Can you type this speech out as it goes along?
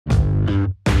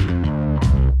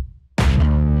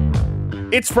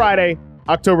It's Friday,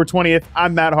 October 20th.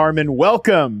 I'm Matt Harmon.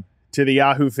 Welcome to the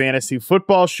Yahoo Fantasy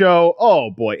Football Show.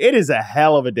 Oh boy, it is a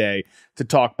hell of a day to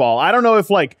talk ball. I don't know if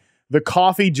the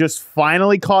coffee just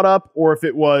finally caught up or if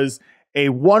it was a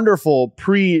wonderful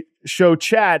pre-show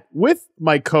chat with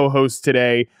my co-host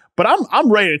today, but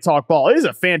I'm ready to talk ball. It is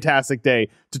a fantastic day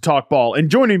to talk ball, and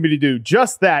joining me to do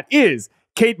just that is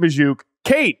Kate Magdziuk.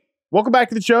 Kate, welcome back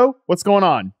to the show. What's going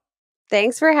on?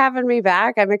 Thanks for having me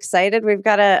back. I'm excited. We've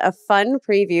got a fun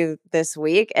preview this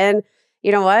week. And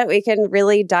you know what? We can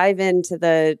really dive into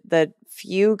the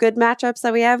few good matchups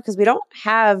that we have because we don't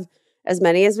have as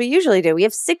many as we usually do. We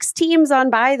have 6 teams on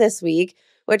bye this week,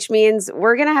 which means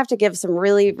we're going to have to give some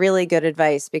really, really good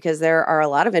advice because there are a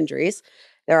lot of injuries.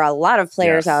 There are a lot of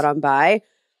players out on bye.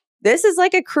 This is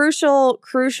like a crucial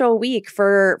week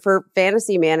for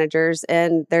fantasy managers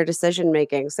and their decision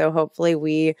making. So hopefully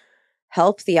we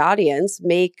help the audience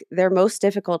make their most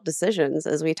difficult decisions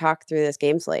as we talk through this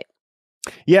game slate.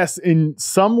 Yes, in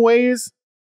some ways,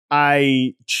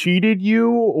 I cheated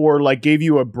you or gave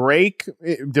you a break.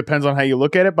 It depends on how you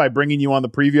look at it by bringing you on the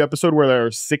preview episode where there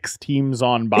are 6 teams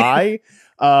on bye.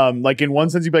 In one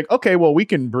sense, you'd be like, okay, well, we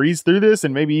can breeze through this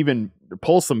and maybe even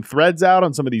pull some threads out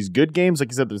on some of these good games.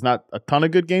 Like you said, there's not a ton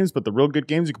of good games, but the real good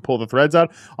games, you can pull the threads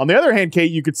out. On the other hand,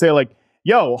 Kate, you could say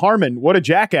yo, Harmon, what a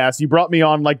jackass. You brought me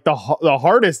on the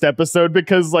hardest episode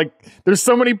because there's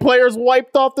so many players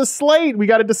wiped off the slate. We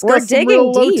got to discuss some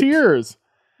real low tiers.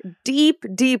 Deep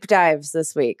dives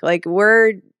this week.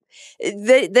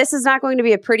 This is not going to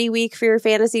be a pretty week for your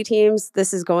fantasy teams.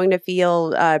 This is going to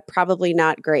feel probably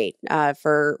not great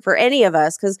for any of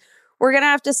us because we're going to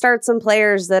have to start some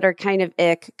players that are kind of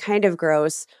ick, kind of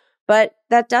gross. But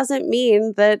that doesn't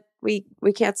mean that we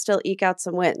can't still eke out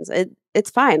some wins.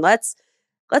 It's fine. Let's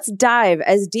dive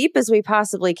as deep as we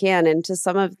possibly can into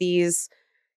some of these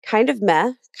kind of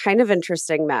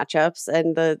interesting matchups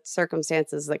and the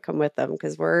circumstances that come with them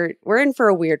because we're in for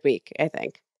a weird week, I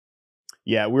think.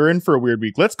 Yeah, we're in for a weird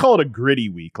week. Let's call it a gritty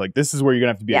week. This is where you're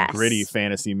going to have to be a gritty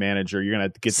fantasy manager. You're going to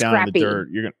have to get down in the dirt.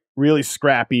 You're going to really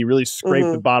scrappy, really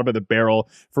scrape the bottom of the barrel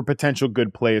for potential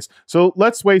good plays. So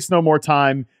let's waste no more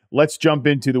time. Let's jump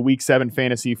into the Week 7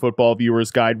 Fantasy Football Viewers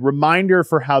Guide. Reminder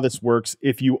for how this works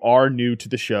if you are new to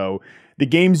the show. The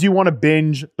games you want to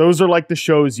binge, those are the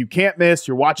shows you can't miss.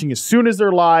 You're watching as soon as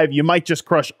they're live. You might just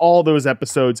crush all those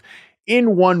episodes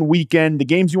in one weekend. The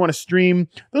games you want to stream,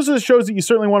 those are the shows that you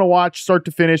certainly want to watch start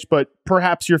to finish, but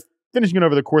perhaps you're finishing it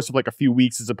over the course of a few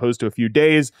weeks as opposed to a few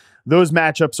days. Those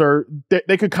matchups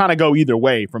they could kind of go either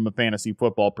way from a fantasy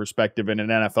football perspective and an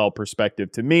NFL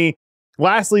perspective to me.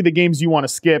 Lastly, the games you want to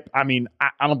skip. I mean,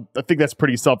 I think that's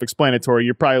pretty self-explanatory.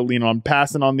 You're probably leaning on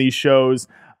passing on these shows.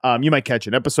 You might catch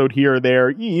an episode here or there.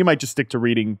 You might just stick to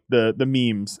reading the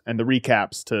memes and the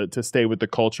recaps to stay with the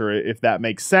culture, if that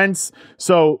makes sense.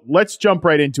 So let's jump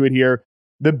right into it here.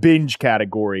 The binge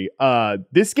category.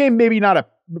 This game maybe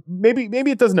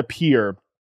it doesn't appear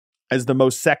as the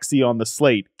most sexy on the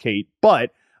slate, Kate,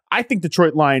 but I think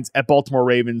Detroit Lions at Baltimore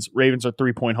Ravens. Ravens are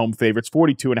 3-point home favorites,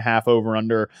 42.5 over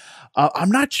under.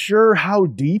 I'm not sure how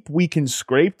deep we can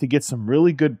scrape to get some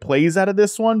really good plays out of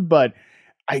this one, but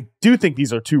I do think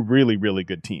these are 2 really, really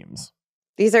good teams.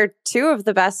 These are 2 of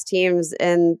the best teams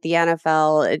in the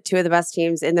NFL, 2 of the best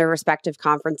teams in their respective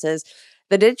conferences.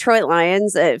 The Detroit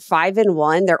Lions at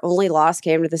 5-1, their only loss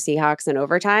came to the Seahawks in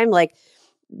overtime.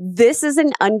 This is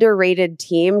an underrated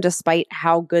team despite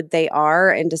how good they are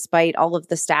and despite all of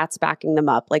the stats backing them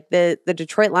up. The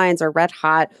Detroit Lions are red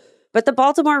hot, but the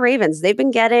Baltimore Ravens, they've been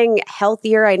getting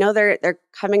healthier. I know they're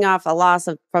coming off a loss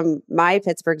from my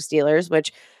Pittsburgh Steelers,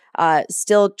 which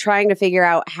still trying to figure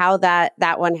out how that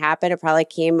one happened. It probably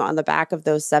came on the back of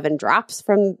those 7 drops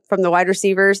from the wide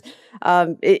receivers.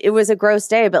 It was a gross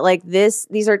day, but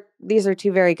these are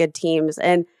 2 very good teams.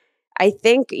 And I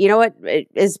think, you know what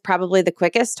is probably the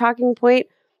quickest talking point?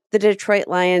 The Detroit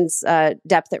Lions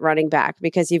depth at running back,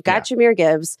 because you've got Jahmyr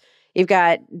Gibbs, you've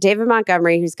got David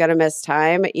Montgomery, who's going to miss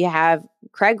time. You have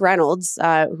Craig Reynolds,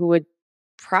 who would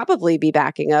probably be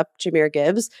backing up Jahmyr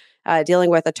Gibbs,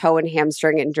 dealing with a toe and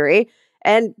hamstring injury.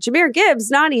 And Jahmyr Gibbs,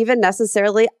 not even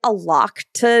necessarily a lock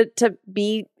to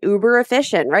be uber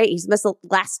efficient, right? He's missed the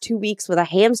last 2 weeks with a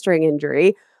hamstring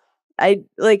injury.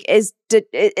 Is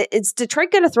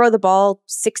Detroit going to throw the ball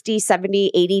 60,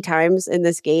 70, 80 times in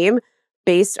this game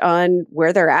based on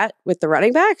where they're at with the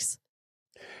running backs?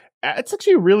 It's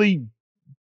actually a really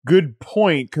good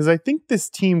point because I think this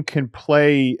team can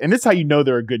play, and this is how you know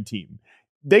they're a good team.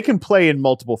 They can play in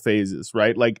multiple phases,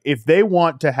 right? If they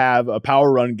want to have a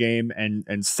power run game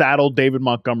and saddle David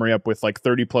Montgomery up with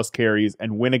 30 plus carries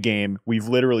and win a game, we've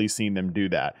literally seen them do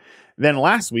that. Then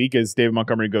last week, as David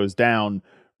Montgomery goes down,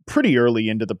 pretty early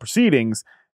into the proceedings,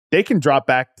 they can drop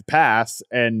back to pass,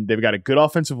 and they've got a good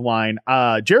offensive line.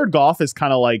 Jared Goff is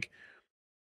kind of like,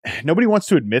 nobody wants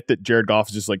to admit that Jared Goff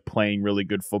is just like playing really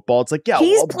good football. It's like, yeah,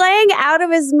 he's playing out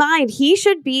of his mind. He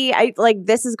should be.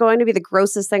 This is going to be the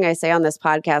grossest thing I say on this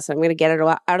podcast. I'm going to get it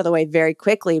out of the way very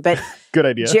quickly. But good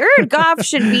idea. Jared Goff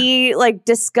should be like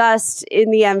discussed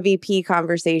in the MVP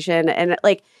conversation, and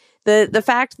like the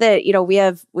fact that we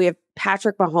have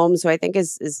Patrick Mahomes, who I think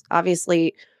is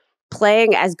obviously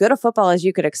playing as good a football as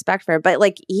you could expect for him. But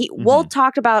like we'll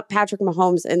talk about Patrick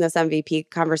Mahomes in this MVP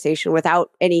conversation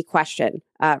without any question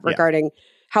regarding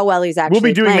how well he's actually We'll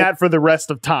be doing playing. that for the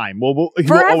rest of time. He will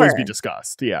always be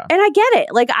discussed. Yeah. And I get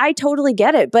it. Like, I totally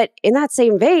get it. But in that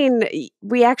same vein,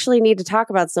 we actually need to talk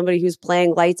about somebody who's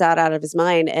playing lights out of his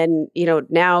mind. And,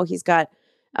 now he's got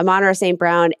Amon-Ra St.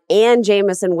 Brown and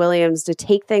Jamison Williams to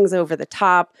take things over the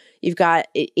top. You've got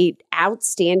a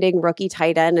outstanding rookie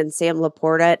tight end and Sam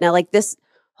Laporta. Now, like, this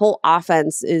whole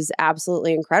offense is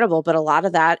absolutely incredible, but a lot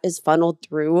of that is funneled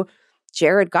through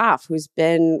Jared Goff, who's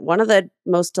been one of the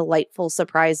most delightful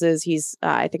surprises. He's,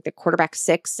 I think, the quarterback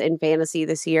 6 in fantasy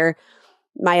this year.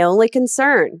 My only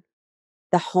concern,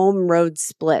 the home road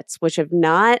splits, which have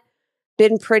not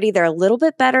been pretty. They're a little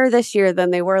bit better this year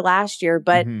than they were last year,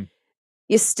 but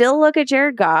you still look at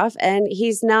Jared Goff, and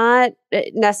he's not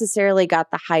necessarily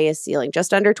got the highest ceiling.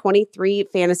 Just under 23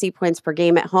 fantasy points per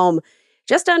game at home,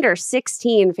 just under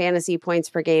 16 fantasy points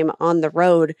per game on the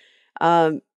road.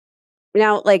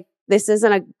 Now, like, this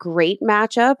isn't a great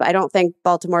matchup. I don't think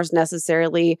Baltimore's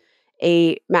necessarily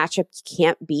a matchup you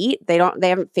can't beat. They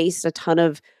haven't faced a ton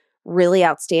of really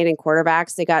outstanding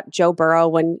quarterbacks. They got Joe Burrow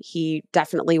when he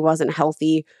definitely wasn't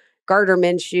healthy, Gardner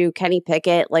Minshew, Kenny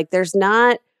Pickett. Like, there's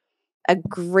not a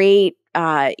great,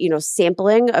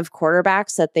 sampling of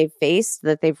quarterbacks that they've faced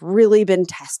that they've really been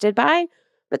tested by.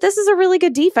 But this is a really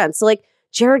good defense. So, like,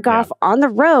 Jared Goff on the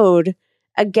road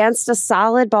against a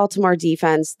solid Baltimore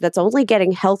defense that's only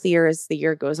getting healthier as the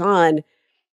year goes on.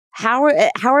 How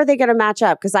are they going to match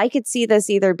up? Because I could see this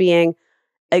either being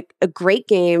a great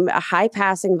game, a high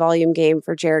passing volume game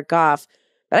for Jared Goff,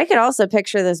 but I could also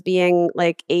picture this being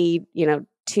like a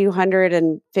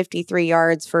 253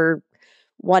 yards for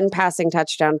 1 passing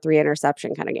touchdown, 3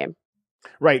 interception kind of game.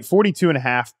 Right.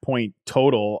 42.5 point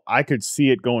total. I could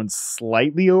see it going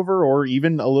slightly over or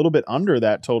even a little bit under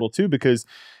that total too, because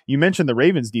you mentioned the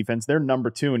Ravens defense. They're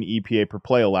number 2 in EPA per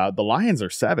play allowed. The Lions are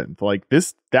 7th. Like,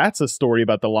 that's a story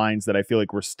about the Lions that I feel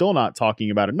like we're still not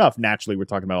talking about enough. Naturally, we're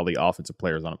talking about all the offensive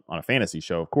players on a fantasy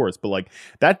show, of course, but like,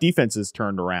 that defense is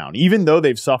turned around, even though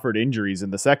they've suffered injuries in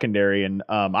the secondary. And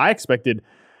I expected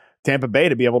Tampa Bay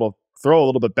to be able to throw a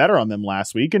little bit better on them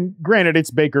last week. And granted,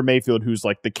 it's Baker Mayfield who's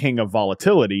like the king of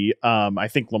volatility. I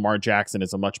think Lamar Jackson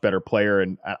is a much better player,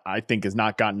 and I think has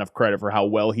not gotten enough credit for how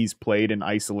well he's played in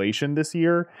isolation this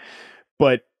year.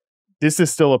 But this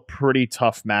is still a pretty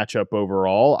tough matchup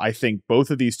overall. I think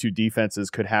both of these two defenses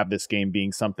could have this game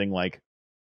being something like,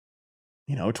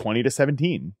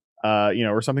 20-17.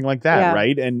 Or something like that,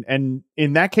 right? And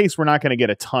in that case, we're not going to get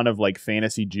a ton of like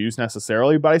fantasy juice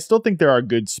necessarily, but I still think there are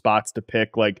good spots to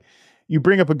pick. Like, you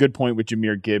bring up a good point with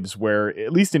Jahmyr Gibbs, where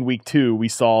at least in week 2, we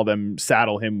saw them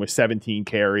saddle him with 17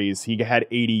 carries. He had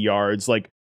 80 yards. Like,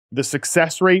 the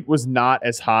success rate was not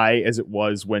as high as it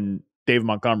was when Dave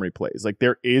Montgomery plays. Like,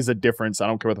 there is a difference. I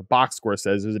don't care what the box score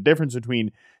says. There's a difference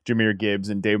between Jahmyr Gibbs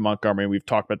and Dave Montgomery. We've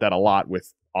talked about that a lot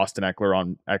with Austin Eckler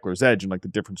on Eckler's Edge and like the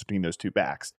difference between those two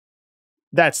backs.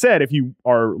 That said, if you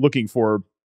are looking for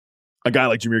a guy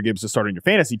like Jahmyr Gibbs to start on your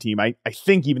fantasy team, I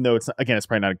think even though it's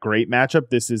probably not a great matchup,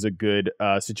 this is a good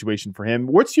situation for him.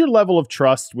 What's your level of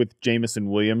trust with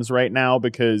Jamison Williams right now?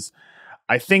 Because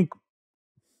I think,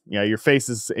 your face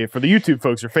is, for the YouTube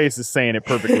folks, your face is saying it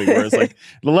perfectly. Whereas like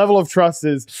the level of trust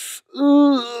is,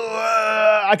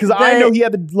 because I know he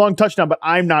had the long touchdown, but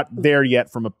I'm not there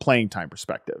yet from a playing time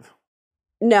perspective.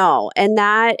 No, and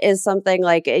that is something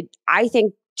like I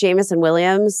think Jamison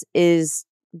Williams is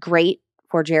great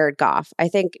for Jared Goff. I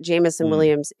think Jamison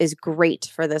Williams is great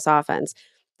for this offense.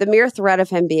 The mere threat of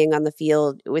him being on the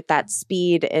field with that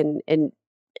speed and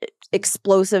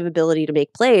explosive ability to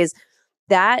make plays,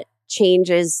 that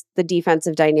changes the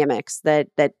defensive dynamics that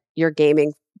you're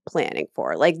gaming planning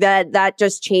for. Like, that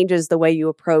just changes the way you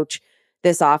approach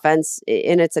this offense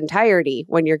in its entirety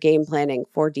when you're game planning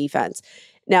for defense.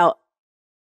 Now,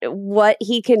 what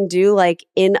he can do like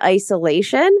in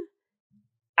isolation,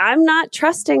 I'm not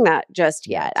trusting that just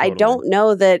yet. Totally. I don't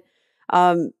know that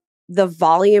the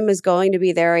volume is going to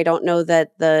be there. I don't know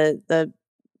that the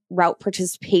route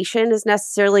participation is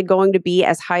necessarily going to be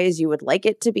as high as you would like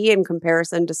it to be in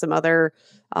comparison to some other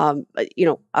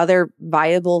other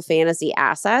viable fantasy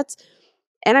assets.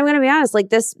 And I'm going to be honest, like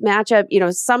this matchup,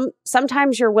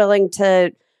 sometimes you're willing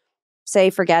to say,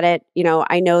 forget it.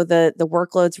 I know the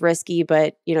workload's risky,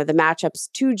 but the matchup's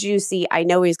too juicy. I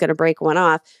know he's going to break one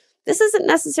off. This isn't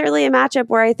necessarily a matchup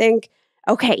where I think,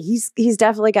 okay, he's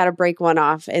definitely got to break one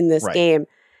off in this game.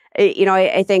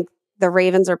 I think the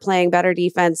Ravens are playing better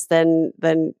defense than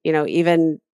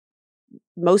even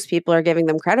most people are giving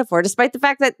them credit for, despite the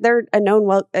fact that they're a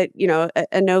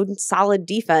known solid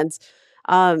defense.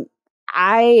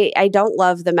 I don't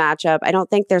love the matchup. I don't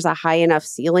think there's a high enough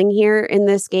ceiling here in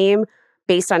this game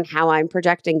based on how I'm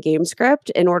projecting game script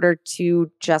in order to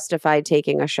justify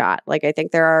taking a shot. Like, I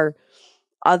think there are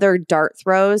other dart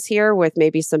throws here with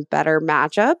maybe some better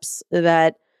matchups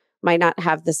that might not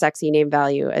have the sexy name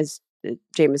value as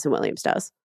Jameson Williams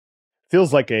does.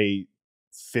 Feels like a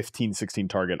 15-16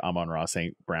 target Amon-Ra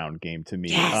St. Brown game to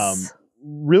me. Yes.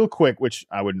 Real quick, which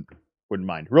I wouldn't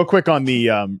mind. Real quick on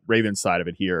the Ravens side of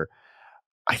it here.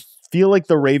 I feel like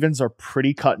the Ravens are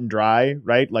pretty cut and dry,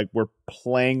 right? Like, we're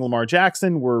playing Lamar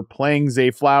Jackson. We're playing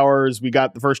Zay Flowers. We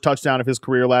got the first touchdown of his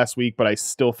career last week, but I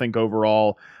still think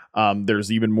overall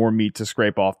there's even more meat to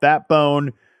scrape off that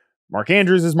bone. Mark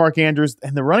Andrews is Mark Andrews.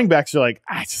 And the running backs are like,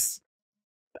 I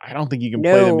don't think you can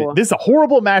play them. This is a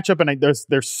horrible matchup, and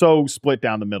they're so split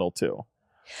down the middle too.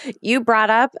 You brought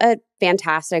up a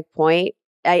fantastic point.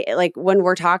 When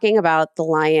we're talking about the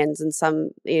Lions and some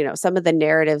of the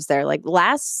narratives there, like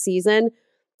last season,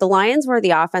 the Lions were the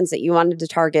offense that you wanted to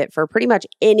target for pretty much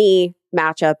any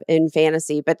matchup in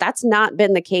fantasy, but that's not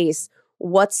been the case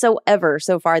whatsoever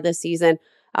so far this season.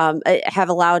 Have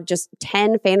allowed just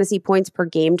 10 fantasy points per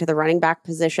game to the running back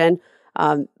position.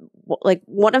 Like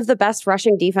one of the best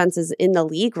rushing defenses in the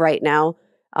league right now,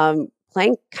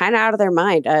 playing kind of out of their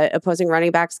mind. Opposing running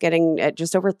backs getting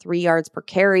just over 3 yards per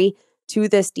carry to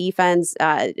this defense,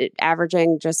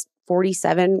 averaging just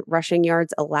 47 rushing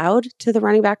yards allowed to the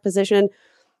running back position.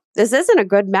 This isn't a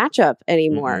good matchup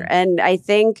anymore. Mm-hmm. And I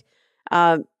think,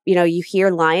 you hear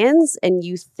Lions and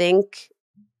you think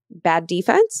bad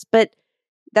defense, but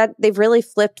that they've really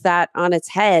flipped that on its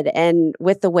head. And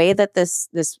with the way that this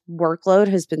workload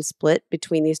has been split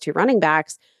between these two running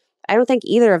backs, I don't think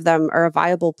either of them are a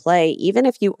viable play, even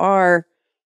if you are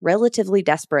relatively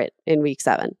desperate in week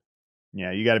 7.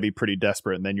 Yeah, you got to be pretty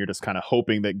desperate, and then you're just kind of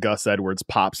hoping that Gus Edwards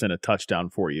pops in a touchdown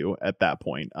for you at that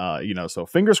point. So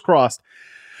fingers crossed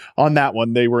on that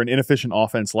one. They were an inefficient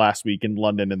offense last week in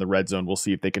London in the red zone. We'll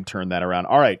see if they can turn that around.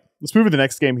 All right, let's move to the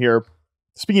next game here.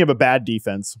 Speaking of a bad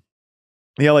defense,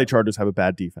 the LA Chargers have a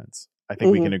bad defense. I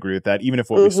think we can agree with that, even if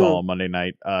what we saw on Monday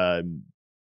night.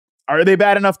 Are they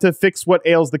bad enough to fix what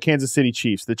ails the Kansas City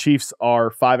Chiefs? The Chiefs are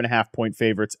 5.5-point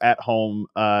favorites at home.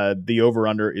 The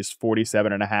over-under is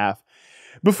 47.5.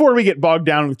 Before we get bogged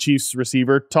down with Chiefs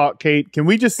receiver talk, Kate, can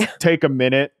we just take a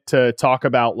minute to talk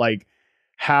about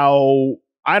how,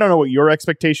 I don't know what your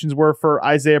expectations were for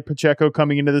Isaiah Pacheco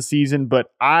coming into the season,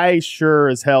 but I sure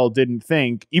as hell didn't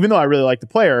think, even though I really like the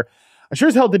player, I sure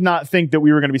as hell did not think that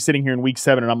we were going to be sitting here in week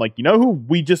 7 and I'm like, who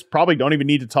we just probably don't even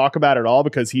need to talk about at all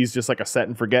because he's just like a set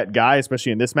and forget guy,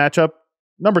 especially in this matchup.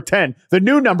 Number 10, the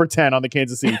new number 10 on the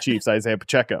Kansas City Chiefs, Isaiah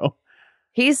Pacheco.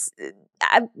 He's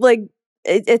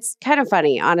it's kind of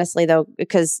funny, honestly, though,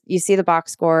 because you see the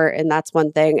box score and that's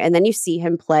one thing. And then you see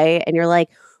him play and you're like,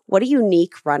 what a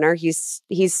unique runner. He's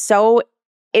so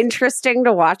interesting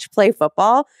to watch play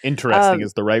football. Interesting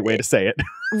is the right way to say it.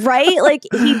 Right? Like,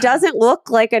 he doesn't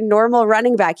look like a normal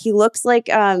running back. He looks like,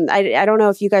 I don't know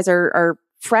if you guys are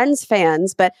Friends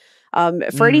fans, but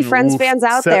for any Friends fans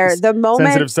out there, the moment...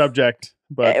 Sensitive subject.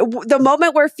 But the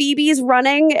moment where Phoebe's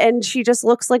running and she just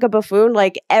looks like a buffoon,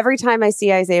 like every time I see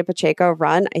Isaiah Pacheco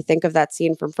run, I think of that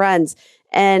scene from Friends.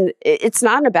 And it's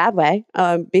not in a bad way,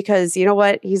 because you know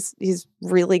what? He's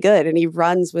really good and he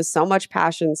runs with so much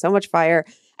passion, so much fire.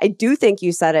 I do think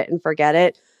you said it and forget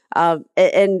it.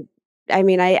 And I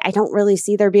mean, I don't really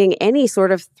see there being any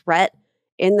sort of threat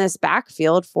in this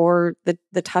backfield for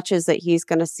the touches that he's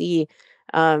going to see.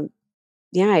 I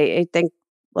think,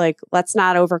 let's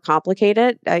not overcomplicate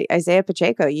it. Isaiah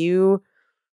Pacheco, you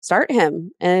start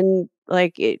him. And I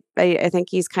think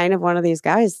he's kind of one of these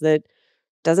guys that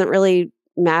doesn't really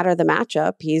matter the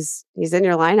matchup. He's in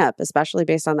your lineup, especially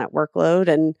based on that workload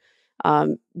and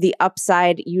the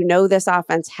upside this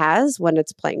offense has when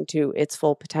it's playing to its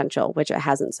full potential, which it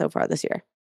hasn't so far this year.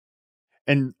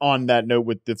 And on that note,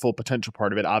 with the full potential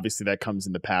part of it, obviously that comes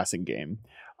in the passing game.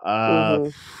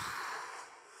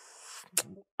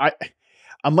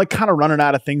 I'm kind of running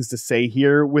out of things to say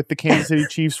here with the Kansas City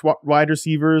Chiefs wide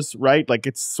receivers, right?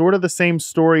 It's sort of the same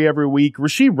story every week.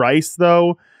 Rashee Rice,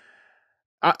 though,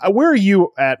 where are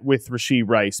you at with Rashee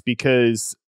Rice?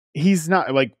 Because he's not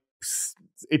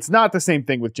it's not the same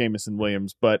thing with Jameson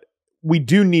Williams, but we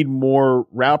do need more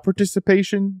route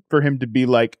participation for him to be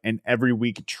like an every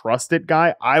week trusted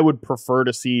guy. I would prefer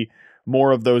to see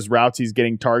more of those routes he's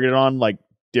getting targeted on, like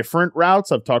different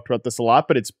routes. I've talked about this a lot,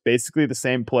 but it's basically the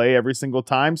same play every single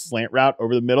time. Slant route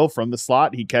over the middle from the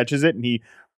slot. He catches it, and he,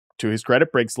 to his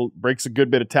credit, breaks a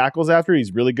good bit of tackles after.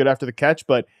 He's really good after the catch,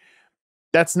 but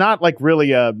that's not like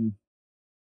really a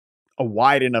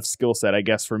wide enough skill set, I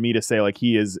guess, for me to say like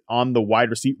he is on the wide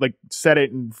receiver, like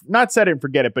not set it and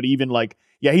forget it, but even like,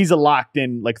 yeah, he's a locked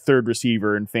in like third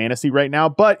receiver in fantasy right now.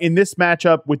 But in this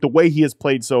matchup, with the way he has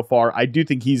played so far, I do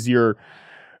think he's your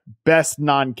best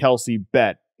non-Kelsey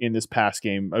bet in this past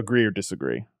game. Agree or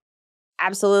disagree?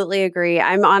 Absolutely agree.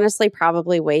 I'm honestly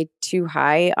probably way too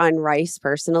high on Rice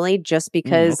personally, just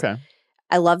because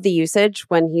I love the usage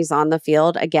when he's on the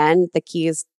field. Again, the key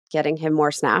is getting him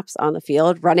more snaps on the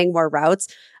field, running more routes.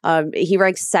 He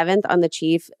ranks 7th on the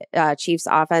Chiefs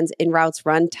offense in routes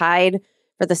run, tied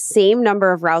for the same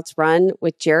number of routes run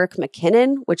with Jerick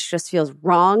McKinnon, which just feels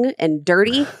wrong and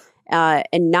dirty and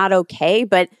not okay.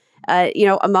 But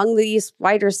among these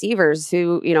wide receivers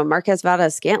who, Marquez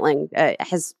Valdes-Scantling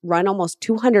has run almost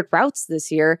 200 routes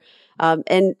this year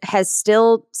and has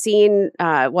still seen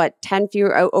over 10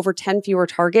 fewer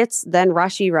targets than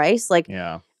Rashee Rice.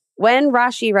 When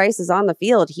Rashee Rice is on the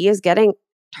field, he is getting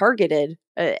targeted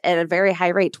at a very high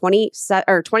rate,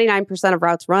 29% of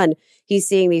routes run. He's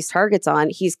seeing these targets on.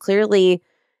 He's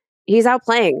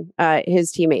outplaying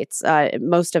his teammates,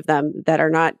 most of them that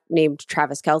are not named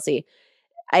Travis Kelce.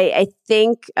 I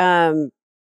think,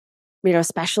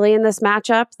 especially in this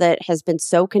matchup that has been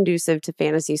so conducive to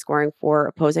fantasy scoring for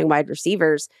opposing wide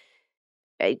receivers,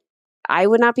 I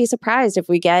would not be surprised if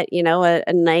we get,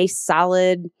 a nice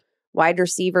solid wide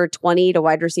receiver 20 to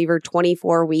wide receiver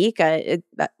 24 week,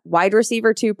 wide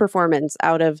receiver 2 performance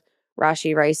out of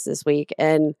Rashee Rice this week.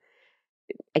 And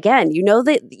again,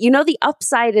 the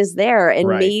upside is there, and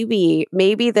maybe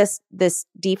this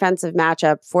defensive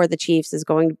matchup for the Chiefs is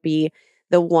going to be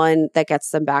the one that gets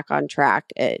them back on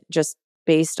track, just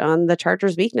based on the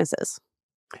Chargers' weaknesses.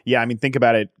 Yeah, I mean, think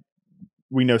about it.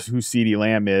 We know who CeeDee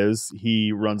Lamb is.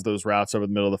 He runs those routes over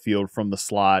the middle of the field from the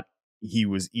slot. He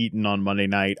was eaten on Monday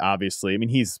night, obviously. I mean,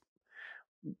 he's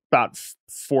about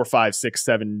 4, 5, 6,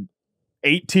 7,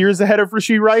 8 tiers ahead of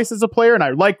Rashee Rice as a player. And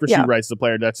I like Rashee Rice as a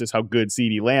player. That's just how good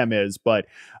CeeDee Lamb is. But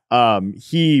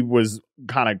he was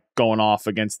kind of going off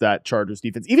against that Chargers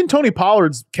defense. Even Tony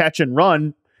Pollard's catch and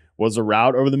run was a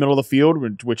route over the middle of the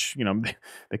field, which,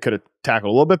 they could have tackled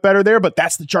a little bit better there. But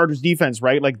that's the Chargers defense,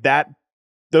 right? Like that,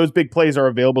 those big plays are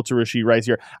available to Rashee Rice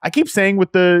here. I keep saying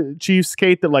with the Chiefs,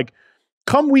 Kate, that like,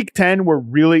 come week 10, we're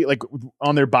really like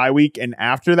on their bye week. And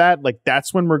after that, like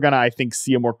that's when we're going to, I think,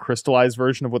 see a more crystallized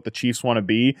version of what the Chiefs want to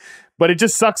be. But it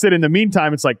just sucks that in the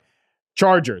meantime, it's like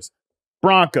Chargers,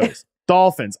 Broncos,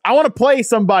 Dolphins. I want to play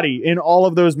somebody in all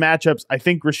of those matchups. I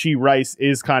think Rashee Rice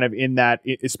is kind of in that,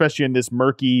 especially in this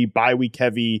murky bye week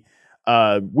heavy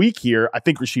week here. I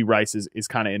think Rashee Rice is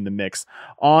kind of in the mix.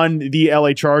 On the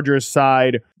LA Chargers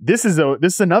side, this is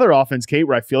another offense, Kate,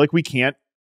 where I feel like we can't,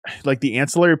 like the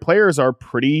ancillary players are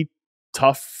pretty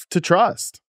tough to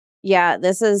trust. Yeah,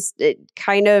 this is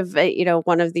kind of,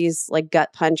 one of these like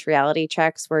gut punch reality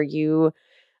checks where you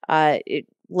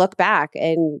look back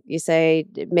and you say,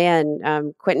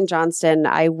 man, Quentin Johnston,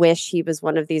 I wish he was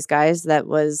one of these guys that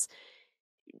was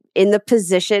in the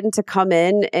position to come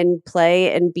in and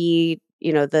play and be,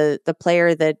 the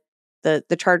player that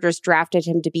the Chargers drafted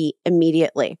him to be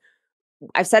immediately.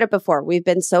 I've said it before. We've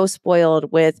been so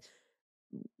spoiled with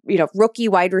rookie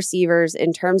wide receivers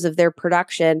in terms of their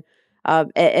production.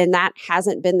 And that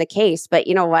hasn't been the case. But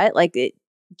you know what?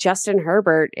 Justin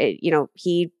Herbert,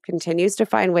 he continues to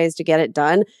find ways to get it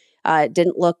done.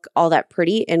 Didn't look all that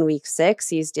pretty in week 6.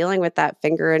 He's dealing with that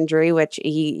finger injury, which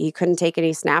he couldn't take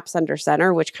any snaps under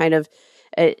center, which kind of,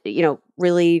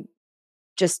 really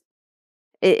just,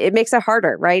 it makes it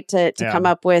harder, right? To come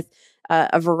up with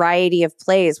a variety of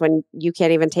plays when you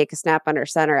can't even take a snap under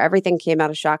center. Everything came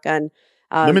out of shotgun.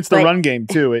 Limits the run game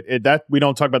too. That we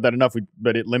don't talk about that enough,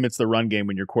 but it limits the run game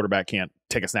when your quarterback can't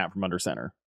take a snap from under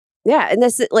center. Yeah, and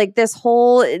this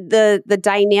whole the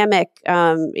dynamic,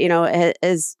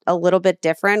 is a little bit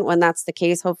different when that's the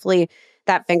case. Hopefully,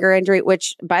 that finger injury,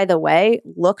 which by the way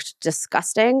looked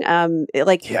disgusting.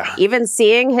 Even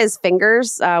seeing his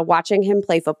fingers, watching him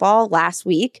play football last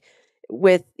week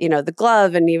with the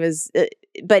glove, and he was,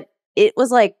 but. It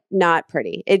was not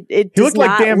pretty. He looked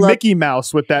like damn Mickey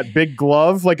Mouse with that big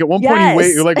glove. Like at one point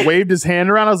he waved his hand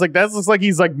around. I was like, that looks like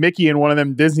he's like Mickey in one of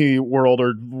them Disney World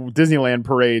or Disneyland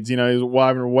parades. He's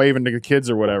waving to the kids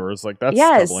or whatever. It's like, that's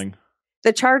troubling.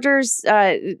 The Chargers,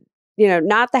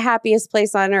 not the happiest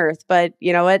place on earth, but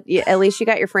you know what? At least you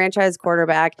got your franchise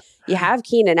quarterback. You have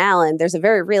Keenan Allen. There's a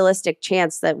very realistic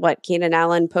chance that Keenan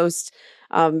Allen posts,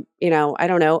 I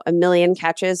don't know, 1 million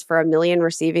catches for 1 million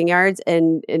receiving yards,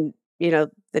 and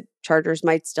the Chargers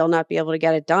might still not be able to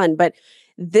get it done. But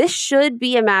this should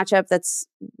be a matchup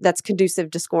that's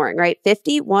conducive to scoring, right?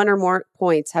 51 or more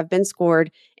points have been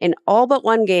scored in all but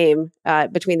one game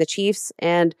between the Chiefs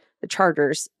and the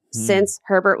Chargers since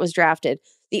Herbert was drafted.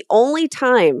 The only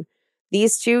time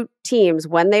these two teams,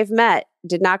 when they've met,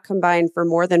 did not combine for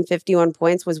more than 51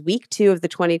 points was week 2 of the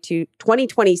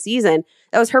 2020 season.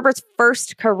 That was Herbert's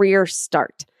first career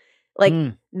start.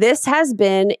 This has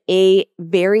been a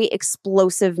very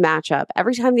explosive matchup.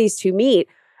 Every time these two meet,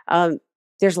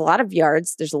 there's a lot of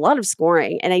yards, there's a lot of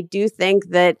scoring. And I do think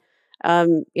that,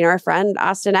 our friend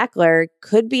Austin Eckler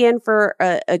could be in for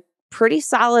a pretty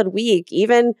solid week,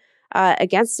 even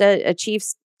against a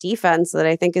Chiefs defense that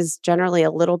I think is generally a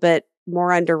little bit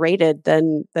more underrated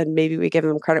than maybe we give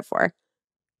them credit for.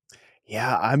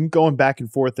 Yeah, I'm going back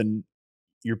and forth, and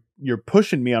you're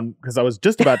pushing me on, because I was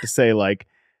just about to say,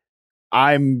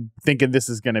 I'm thinking this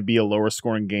is going to be a lower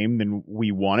scoring game than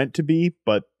we want it to be,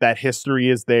 but that history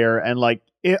is there. And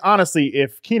honestly,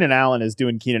 if Keenan Allen is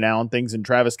doing Keenan Allen things and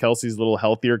Travis Kelce's a little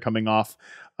healthier coming off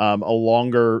a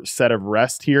longer set of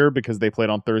rest here because they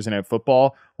played on Thursday Night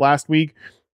Football last week,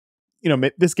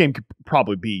 this game could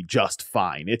probably be just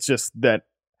fine. It's just that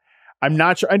I'm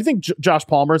not sure. I think Josh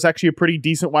Palmer is actually a pretty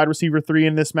decent wide receiver 3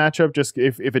 in this matchup, just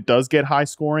if it does get high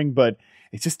scoring, but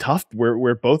it's just tough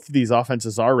where both of these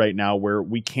offenses are right now, where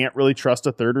we can't really trust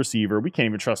a third receiver. We can't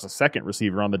even trust a second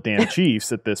receiver on the damn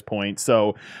Chiefs at this point.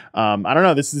 So I don't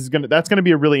know. That's going to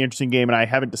be a really interesting game. And I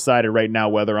haven't decided right now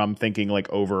whether I'm thinking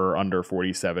over or under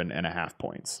 47.5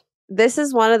 points. This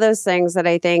is one of those things that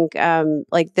I think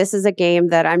this is a game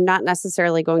that I'm not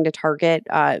necessarily going to target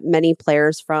many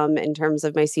players from in terms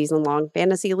of my season-long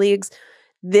fantasy leagues.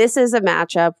 This is a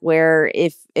matchup where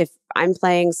if I'm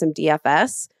playing some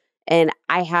DFS and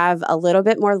I have a little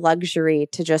bit more luxury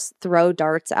to just throw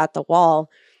darts at the wall,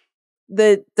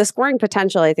 the scoring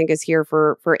potential I think is here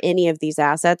for any of these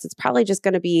assets. It's probably just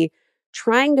going to be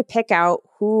trying to pick out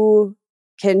who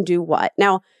can do what.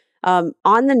 Now,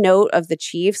 on the note of the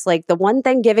Chiefs, the one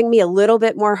thing giving me a little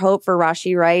bit more hope for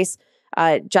Rashee Rice,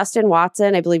 Justin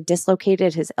Watson, I believe,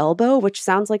 dislocated his elbow, which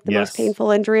sounds like the most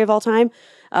painful injury of all time.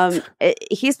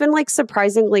 He's been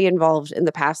surprisingly involved in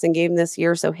the passing game this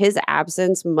year, so his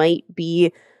absence might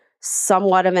be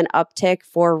somewhat of an uptick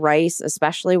for Rice,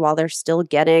 especially while they're still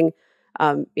getting,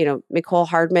 Mecole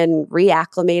Hardman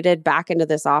reacclimated back into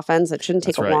this offense. It shouldn't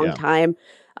take a long time.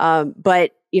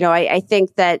 But I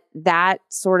think that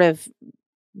sort of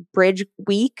bridge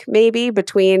week maybe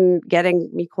between getting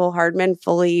Mecole Hardman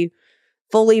fully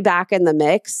back in the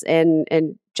mix and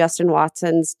Justin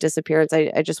Watson's disappearance.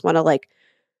 I just want to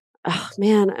oh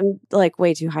man, I'm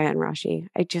way too high on Rashee.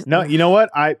 No, you know what?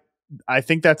 I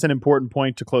think that's an important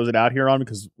point to close it out here on,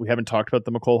 because we haven't talked about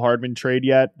the Mecole Hardman trade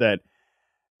yet, that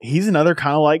he's another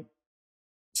kind of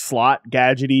slot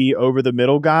gadgety over the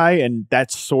middle guy, and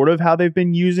that's sort of how they've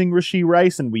been using Rashee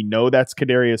Rice, and we know that's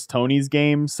Kadarius Toney's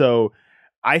game. So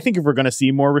I think if we're going to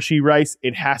see more Rashee Rice,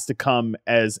 it has to come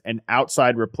as an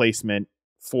outside replacement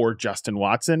for Justin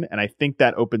Watson, and I think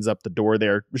that opens up the door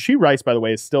there. Rashee Rice, by the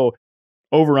way, is still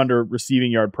over under receiving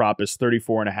yard prop is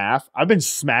 34.5. I've been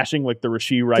smashing the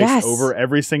Rashee Rice over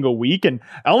every single week, and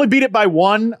I only beat it by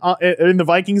 1 in the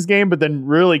Vikings game, but then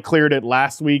really cleared it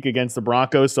last week against the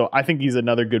Broncos. So I think he's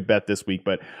another good bet this week.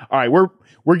 But all right,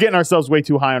 we're getting ourselves way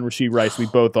too high on Rashee Rice. We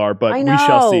both are, but we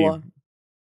shall see.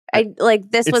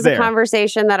 This was a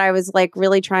conversation that I was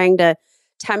really trying to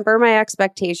temper my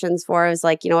expectations for. I was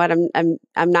you know what,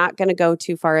 I'm not going to go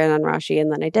too far in on Rashee, and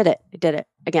then I did it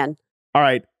again. All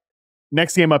right.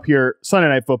 Next game up here, Sunday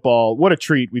Night Football. What a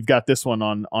treat. We've got this one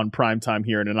on primetime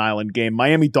here in an island game.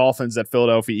 Miami Dolphins at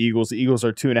Philadelphia Eagles. The Eagles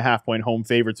are 2.5-point home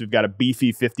favorites. We've got a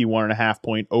beefy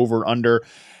 51.5-point over-under.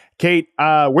 Kate,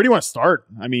 where do you want to start?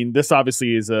 I mean, this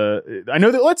obviously is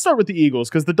let's start with the Eagles,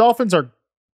 because the Dolphins are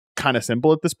kind of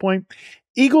simple at this point.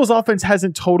 Eagles offense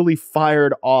hasn't totally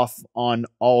fired off on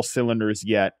all cylinders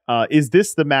yet. Is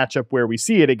this the matchup where we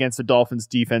see it against the Dolphins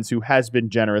defense, who has been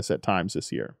generous at times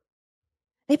this year?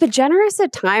 They've been generous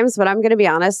at times, but I'm going to be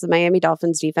honest, the Miami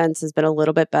Dolphins defense has been a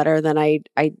little bit better than I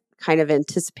kind of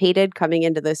anticipated coming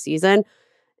into this season.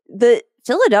 The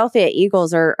Philadelphia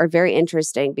Eagles are very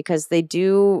interesting because they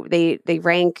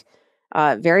rank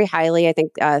very highly. I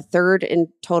think third in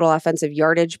total offensive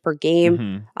yardage per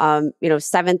game,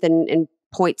 seventh in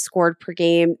points scored per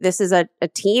game. This is a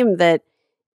team that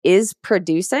is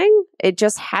producing. It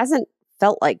just hasn't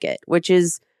felt like it, which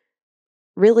is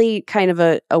really kind of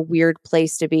a weird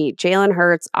place to be. Jalen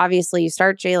Hurts, obviously you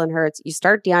start Jalen Hurts, you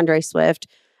start DeAndre Swift.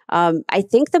 I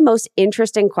think the most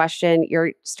interesting question,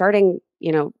 you're starting,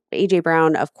 AJ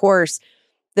Brown, of course.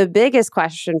 The biggest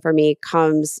question for me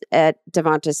comes at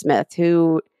Devonta Smith,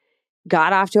 who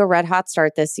got off to a red hot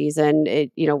start this season.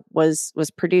 It, was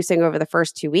producing over the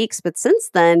first 2 weeks, but since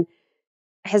then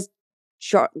has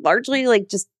largely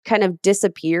just kind of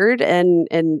disappeared and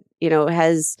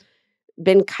has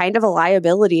been kind of a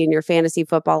liability in your fantasy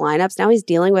football lineups. Now he's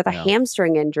dealing with a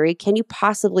hamstring injury. Can you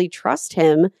possibly trust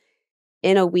him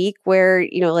in a week where,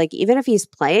 even if he's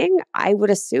playing, I would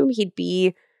assume he'd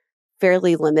be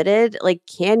fairly limited?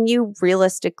 Can you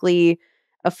realistically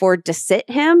afford to sit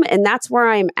him? And that's where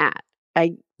I'm at.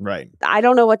 I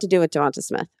don't know what to do with Devonta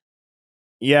Smith.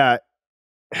 Yeah.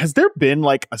 Has there been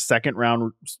a second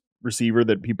round receiver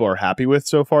that people are happy with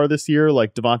so far this year?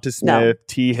 Like Devonta Smith,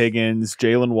 T. Higgins,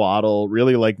 Jalen Waddle,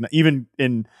 really even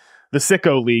in the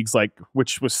sicko leagues,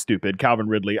 which was stupid. Calvin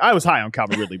Ridley. I was high on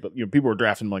Calvin Ridley, but people were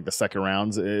drafting him the second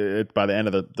rounds by the end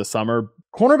of the summer.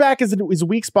 Cornerback is a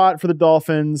weak spot for the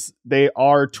Dolphins. They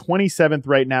are 27th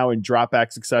right now in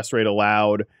dropback success rate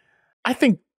allowed. I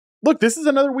think, look, this is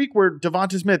another week where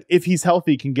Devonta Smith, if he's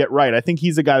healthy, can get right. I think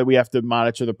he's a guy that we have to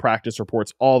monitor the practice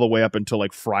reports all the way up until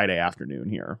Friday afternoon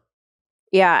here.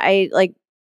 Yeah,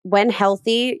 when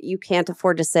healthy, you can't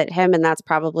afford to sit him, and that's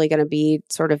probably going to be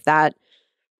sort of that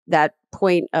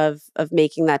point of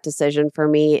making that decision for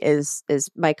me is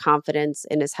my confidence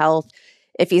in his health.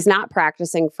 If he's not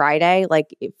practicing Friday,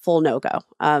 full no-go.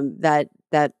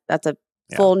 That's a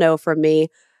full no from me.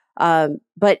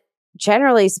 But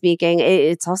generally speaking,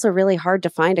 it's also really hard to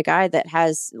find a guy that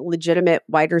has legitimate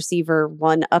wide receiver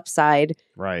one upside.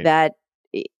 Right. That,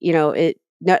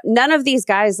 none of these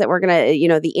guys that we're going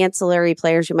to, the ancillary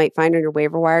players you might find on your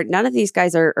waiver wire, none of these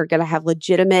guys are going to have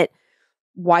legitimate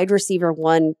wide receiver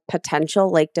one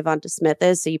potential like Devonta Smith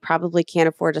is. So you probably can't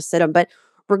afford to sit him. But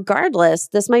regardless,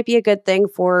 this might be a good thing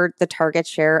for the target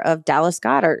share of Dallas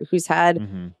Goedert, who's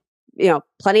had,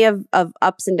 plenty of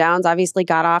ups and downs, obviously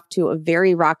got off to a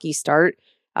very rocky start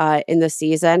in the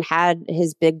season, had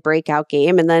his big breakout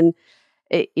game. And then,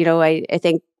 I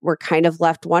think we're kind of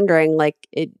left wondering,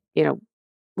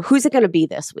 who's it going to be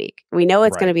this week? We know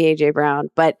it's going to be AJ Brown,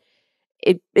 but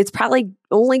it's probably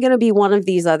only going to be one of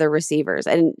these other receivers.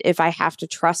 And if I have to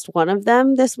trust one of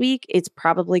them this week, it's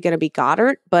probably going to be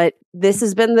Goddard. But this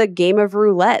has been the game of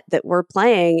roulette that we're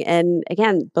playing. And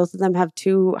again, both of them have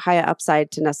too high an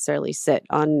upside to necessarily sit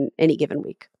on any given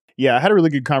week. Yeah, I had a really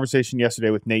good conversation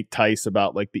yesterday with Nate Tice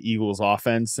about the Eagles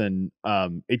offense. And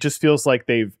it just feels like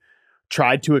they've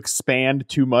tried to expand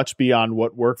too much beyond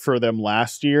what worked for them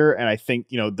last year. And I think,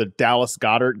 the Dallas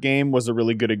Goedert game was a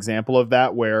really good example of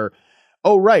that, where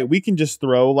we can just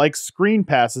throw screen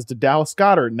passes to Dallas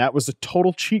Goedert. And that was a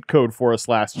total cheat code for us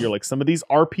last year. Some of these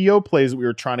RPO plays that we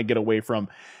were trying to get away from.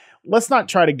 Let's not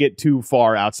try to get too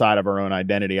far outside of our own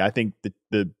identity. I think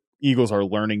the Eagles are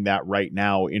learning that right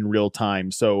now in real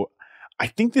time. So I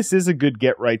think this is a good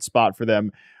get right spot for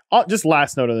them. Just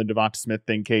last note on the Devonta Smith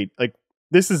thing, Kate,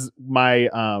 this is my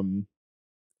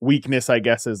weakness, I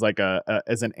guess, as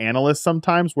as an analyst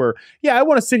sometimes, where I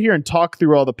want to sit here and talk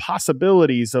through all the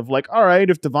possibilities of all right,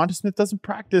 if Devonta Smith doesn't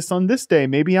practice on this day,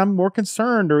 maybe I'm more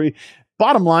concerned. Or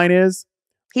bottom line is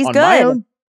he's good.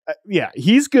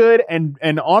 He's good. And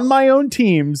on my own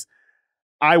teams,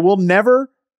 I will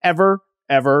never, ever,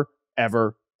 ever,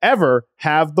 ever, ever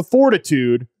have the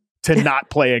fortitude to not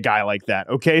play a guy like that.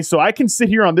 Okay. So I can sit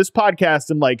here on this podcast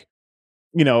and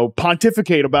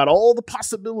pontificate about all the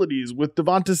possibilities with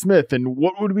Devonta Smith and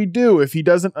what would we do if he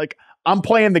doesn't. I'm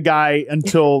playing the guy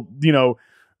until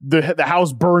the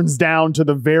house burns down to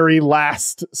the very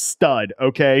last stud.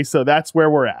 Okay, so that's where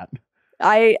we're at.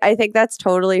 I think that's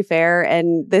totally fair,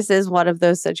 and this is one of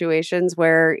those situations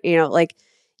where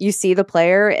you see the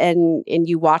player and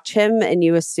you watch him and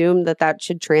you assume that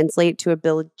should translate to a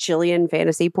bajillion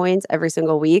fantasy points every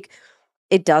single week.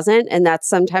 It doesn't. And that's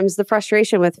sometimes the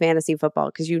frustration with fantasy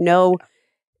football, because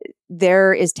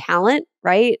there is talent,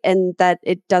 right? And that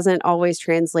it doesn't always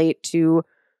translate to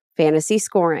fantasy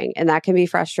scoring. And that can be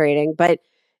frustrating. But,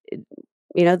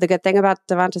 the good thing about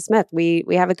Devonta Smith, we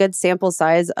have a good sample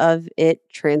size of it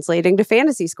translating to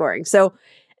fantasy scoring. So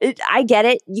I get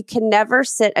it. You can never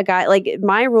sit a guy.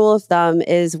 My rule of thumb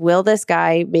is, will this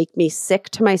guy make me sick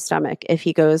to my stomach if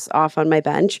he goes off on my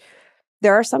bench?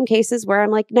 There are some cases where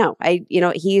I'm no,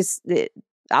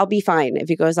 I'll be fine if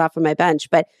he goes off on my bench.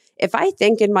 But if I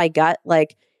think in my gut,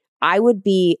 I would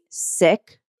be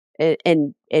sick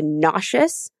and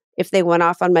nauseous if they went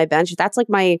off on my bench, that's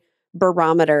my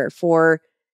barometer for,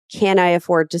 can I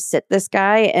afford to sit this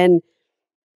guy? And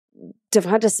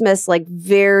Devonta Smith's like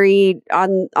very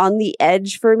on the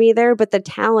edge for me there, but the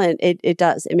talent,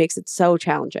 it makes it so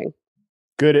challenging.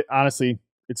 Good. Honestly,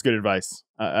 it's good advice.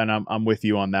 And I'm with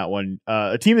you on that one.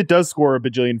 A team that does score a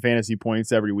bajillion fantasy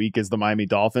points every week is the Miami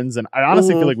Dolphins. And I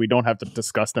honestly feel like we don't have to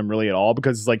discuss them really at all,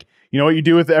 because it's like, you know what you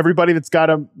do with everybody that's got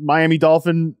a Miami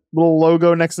Dolphin little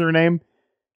logo next to their name?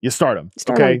 You start them.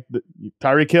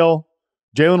 Tyreek Hill,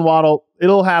 Jalen Waddle,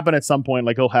 it'll happen at some point.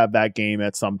 Like, he'll have that game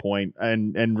at some point.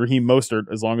 And Raheem Mostert,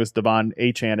 as long as Devon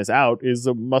Achane is out, is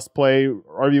a must-play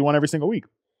RB1 every single week.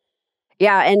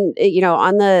 Yeah, and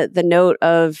on the note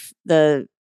of the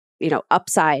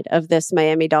upside of this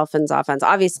Miami Dolphins offense,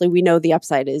 obviously we know the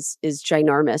upside is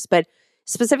ginormous, but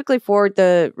specifically for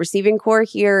the receiving core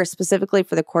here, specifically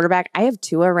for the quarterback, I have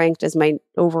Tua ranked as my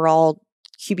overall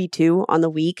QB2 on the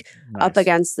week, up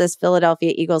against this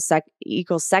Philadelphia Eagles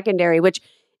secondary, which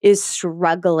is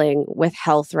struggling with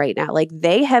health right now. Like,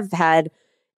 they have had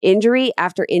injury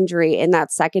after injury in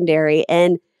that secondary,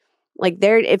 and like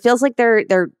it feels like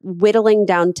they're whittling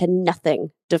down to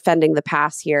nothing defending the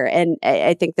pass here. And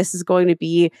I think this is going to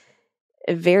be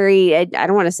a very, I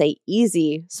don't want to say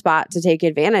easy spot to take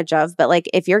advantage of, but like,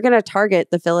 if you're going to target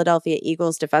the Philadelphia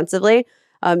Eagles defensively,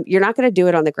 you're not going to do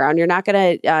it on the ground. You're not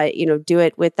going to, do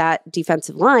it with that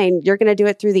defensive line. You're going to do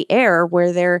it through the air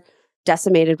where they're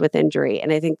decimated with injury.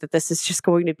 And I think that this is just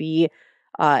going to be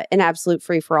an absolute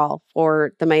free for all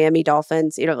for the Miami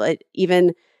Dolphins.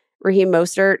 Even Raheem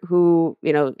Mostert, who,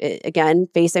 again,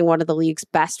 facing one of the league's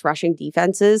best rushing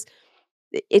defenses,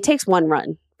 it takes one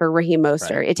run for Raheem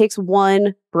Mostert. Right. It takes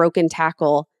one broken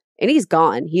tackle, and he's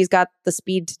gone. He's got the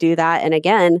speed to do that. And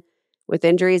again, with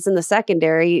injuries in the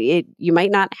secondary, you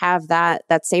might not have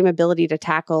that same ability to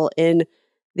tackle in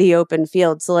the open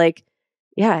field. So, like,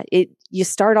 yeah, you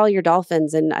start all your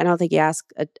Dolphins, and I don't think you ask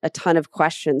a ton of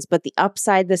questions, but the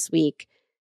upside this week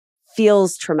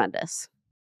feels tremendous.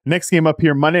 Next game up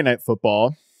here, Monday Night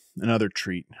Football, another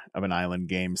treat of an island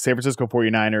game. San Francisco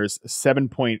 49ers,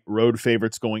 7-point road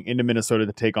favorites going into Minnesota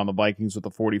to take on the Vikings with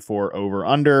a 44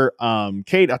 over-under.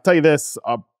 Kate, I'll tell you this,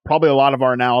 probably a lot of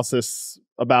our analysis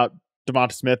about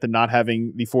Devonta Smith and not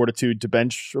having the fortitude to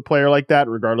bench a player like that,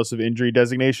 regardless of injury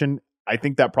designation, I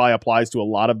think that probably applies to a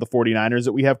lot of the 49ers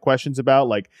that we have questions about,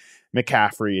 like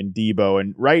McCaffrey and Debo.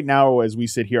 And right now, as we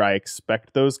sit here, I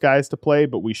expect those guys to play,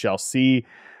 but we shall see.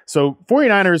 So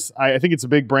 49ers, I think it's a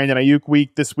big Brandon Ayuk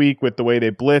week this week with the way they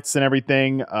blitz and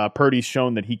everything. Purdy's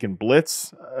shown that he can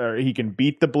blitz, or he can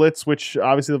beat the blitz, which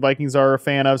obviously the Vikings are a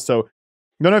fan of. So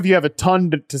I don't know if you have a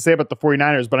ton to say about the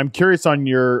 49ers, but I'm curious on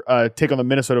your take on the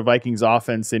Minnesota Vikings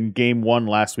offense in game one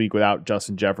last week without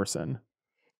Justin Jefferson.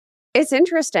 It's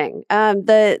interesting.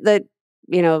 The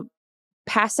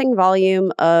passing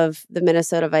volume of the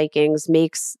Minnesota Vikings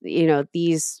makes,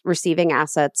 these receiving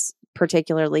assets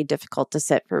particularly difficult to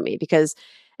sit for me, because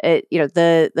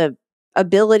the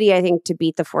ability, I think, to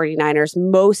beat the 49ers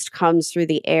most comes through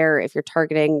the air if you're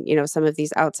targeting, some of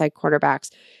these outside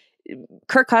quarterbacks.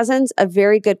 Kirk Cousins, a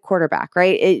very good quarterback,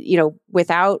 right?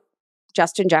 Without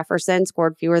Justin Jefferson,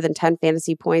 scored fewer than 10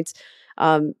 fantasy points.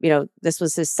 This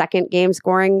was his second game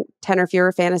scoring 10 or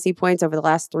fewer fantasy points over the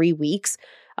last 3 weeks.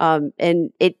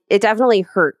 And it definitely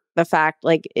hurt the fact,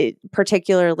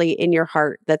 particularly in your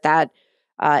heart, that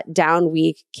down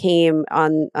week came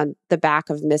on the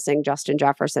back of missing Justin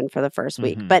Jefferson for the first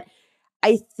week. But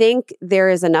I think there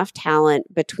is enough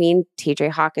talent between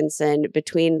TJ Hawkinson,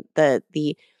 between the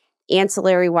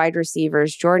ancillary wide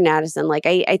receivers, Jordan Addison.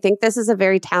 I think this is a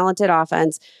very talented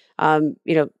offense.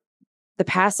 The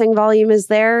passing volume is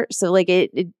there. So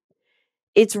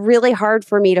it's really hard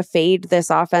for me to fade this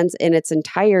offense in its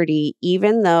entirety,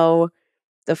 even though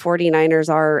the 49ers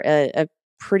are a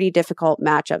pretty difficult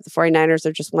matchup. The 49ers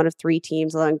are just one of 3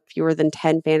 teams allowing fewer than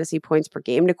 10 fantasy points per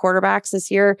game to quarterbacks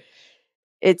this year.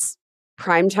 It's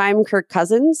primetime Kirk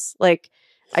Cousins.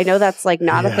 I know that's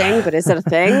not a thing, but is it a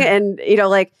thing? And,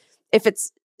 if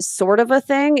it's sort of a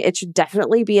thing, it should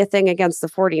definitely be a thing against the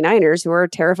 49ers, who are a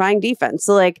terrifying defense.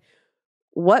 So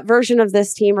what version of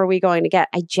this team are we going to get?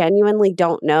 I genuinely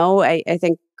don't know. I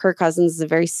think Kirk Cousins is a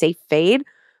very safe fade,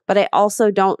 but I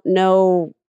also don't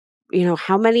know,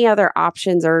 how many other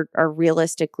options are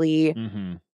realistically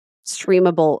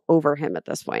streamable over him at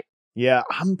this point. Yeah,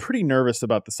 I'm pretty nervous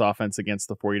about this offense against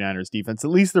the 49ers defense.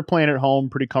 At least they're playing at home,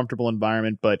 pretty comfortable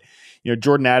environment. But,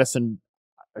 Jordan Addison,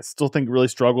 I still think really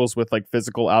struggles with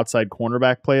physical outside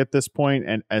cornerback play at this point,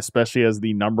 and especially as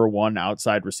the number one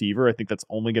outside receiver. I think that's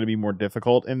only going to be more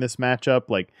difficult in this matchup.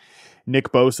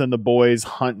 Nick Bosa and the boys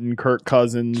hunting Kirk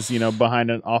Cousins,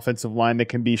 behind an offensive line that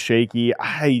can be shaky.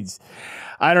 I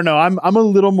don't know. I'm a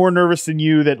little more nervous than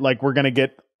you that we're going to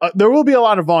get There will be a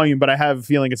lot of volume, but I have a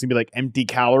feeling it's gonna be like empty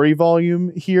calorie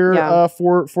volume here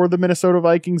for the Minnesota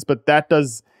Vikings. But that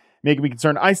does make me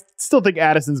concerned. I still think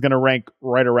Addison's going to rank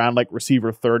right around like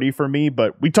receiver 30 for me.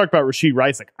 But we talked about Rashee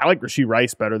Rice. Like I like Rashee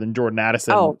Rice better than Jordan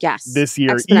Addison. Oh yes, this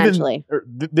year, exponentially.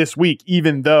 This week,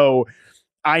 even though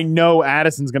I know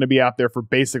Addison's going to be out there for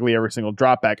basically every single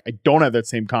dropback. I don't have that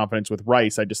same confidence with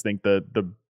Rice. I just think the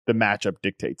matchup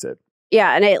dictates it.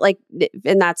 Yeah, and like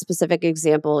in that specific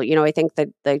example, I think that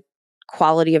the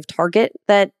quality of target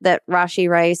that Rashee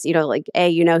Rice, like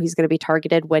he's going to be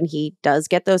targeted when he does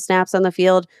get those snaps on the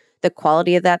field. The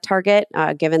quality of that target,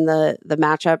 given the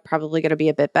matchup, probably going to be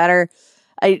a bit better.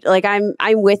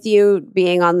 I'm with you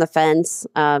being on the fence,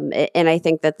 and I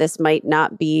think that this might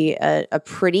not be a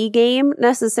pretty game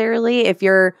necessarily if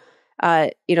you're,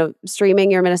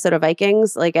 streaming your Minnesota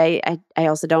Vikings. Like I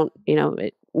also don't,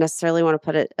 necessarily want to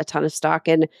put a ton of stock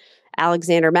in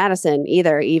Alexander Mattison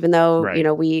either, even though,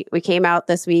 right. We came out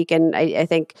this week and I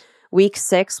think week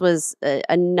 6 was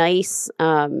a nice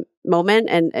moment,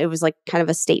 and it was like kind of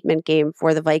a statement game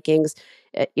for the Vikings.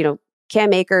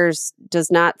 Cam Akers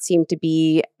does not seem to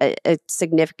be a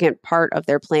significant part of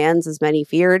their plans as many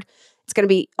feared. It's going to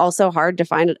be also hard to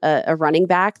find a running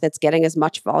back that's getting as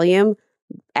much volume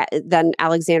than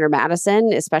Alexander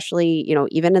Mattison, especially,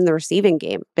 even in the receiving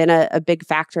game, been a big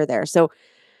factor there. So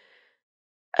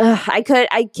I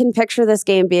can picture this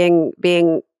game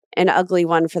being an ugly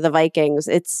one for the Vikings.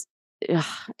 It's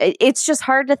just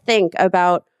hard to think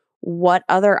about what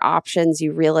other options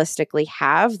you realistically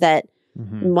have that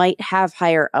might have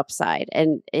higher upside.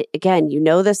 And again,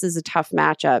 this is a tough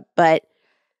matchup, but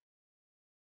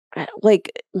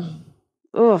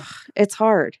it's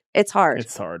hard. It's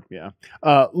hard. Yeah.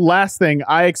 Last thing,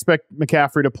 I expect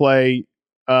McCaffrey to play,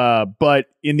 but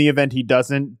in the event he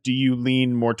doesn't, do you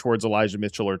lean more towards Elijah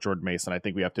Mitchell or Jordan Mason? I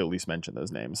think we have to at least mention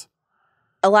those names.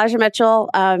 Elijah Mitchell,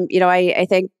 I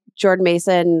think Jordan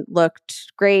Mason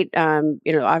looked great.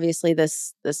 Obviously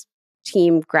this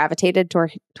team gravitated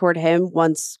toward him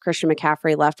once Christian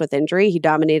McCaffrey left with injury. He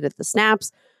dominated the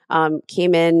snaps,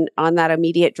 came in on that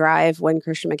immediate drive when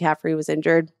Christian McCaffrey was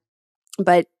injured.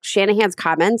 But Shanahan's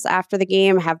comments after the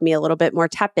game have me a little bit more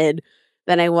tepid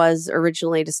than I was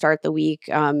originally to start the week.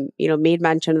 Made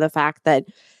mention of the fact that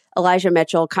Elijah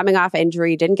Mitchell, coming off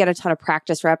injury, didn't get a ton of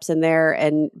practice reps in there,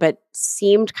 but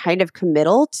seemed kind of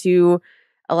committal to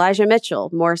Elijah Mitchell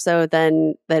more so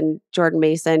than Jordan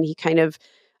Mason. He kind of,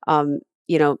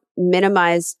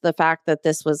 minimized the fact that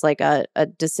this was like a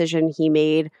decision he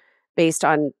made based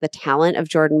on the talent of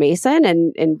Jordan Mason,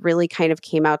 and really kind of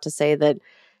came out to say that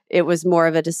it was more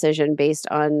of a decision based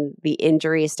on the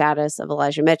injury status of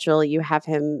Elijah Mitchell. You have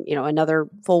him, another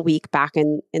full week back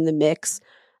in the mix.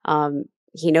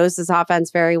 He knows this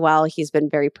offense very well. He's been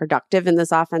very productive in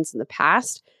this offense in the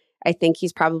past. I think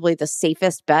he's probably the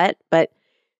safest bet, but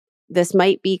this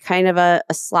might be kind of a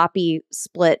sloppy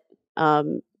split. I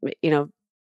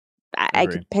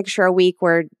could picture a week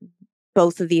where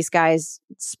both of these guys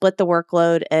split the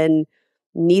workload and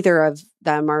neither of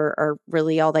them are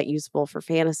really all that usable for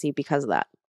fantasy because of that.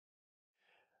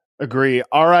 Agree.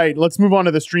 All right, let's move on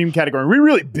to the stream category. We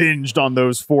really binged on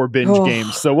those 4 binge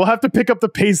games, so we'll have to pick up the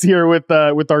pace here with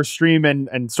our stream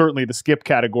and certainly the skip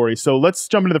category. So let's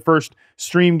jump into the first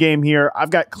stream game here.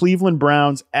 I've got Cleveland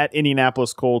Browns at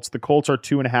Indianapolis Colts. The Colts are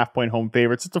 2.5-point home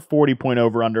favorites. It's a 40-point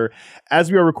over/under.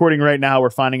 As we are recording right now, we're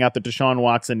finding out that Deshaun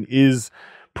Watson is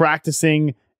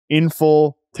practicing in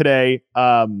full today.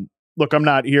 Look, I'm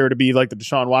not here to be like the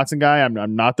Deshaun Watson guy.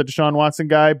 I'm not the Deshaun Watson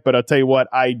guy, but I'll tell you what,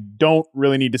 I don't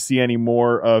really need to see any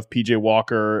more of PJ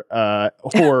Walker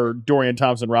or Dorian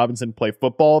Thompson-Robinson play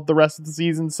football the rest of the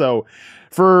season. So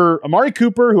for Amari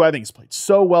Cooper, who I think has played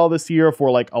so well this year, for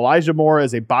like Elijah Moore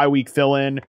as a bye week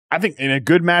fill-in, I think in a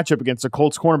good matchup against the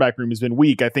Colts cornerback room has been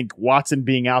weak. I think Watson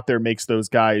being out there makes those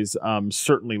guys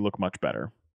certainly look much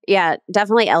better. Yeah,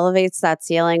 definitely elevates that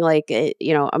ceiling. Like,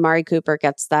 Amari Cooper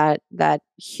gets that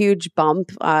huge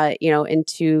bump,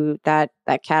 into that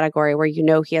category where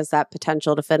he has that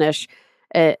potential to finish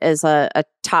as a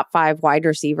top 5 wide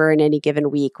receiver in any given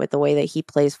week with the way that he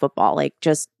plays football. Like,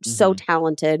 just so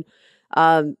talented.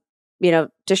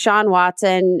 Deshaun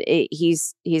Watson,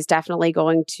 he's definitely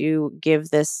going to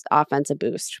give this offense a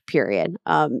boost. Period.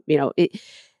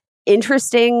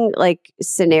 Interesting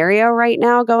scenario right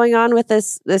now going on with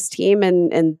this team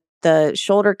and the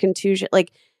shoulder contusion.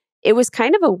 Like, it was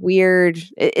kind of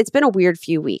it's been a weird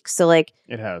few weeks. So it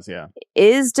has, yeah.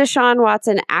 Is Deshaun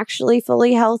Watson actually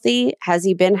fully healthy? Has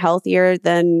he been healthier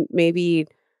than maybe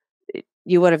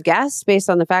you would have guessed based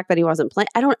on the fact that he wasn't playing?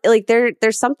 I don't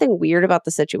there's something weird about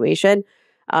the situation.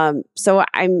 So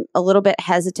I'm a little bit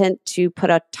hesitant to put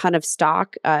a ton of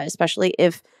stock, especially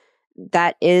if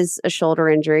that is a shoulder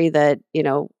injury that,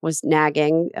 was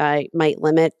nagging, might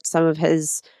limit some of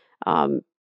his,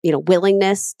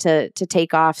 willingness to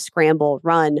take off, scramble,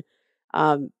 run,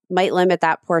 might limit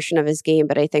that portion of his game.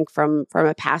 But I think from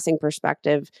a passing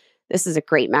perspective, this is a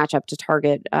great matchup to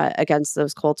target against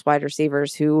those Colts wide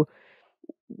receivers who,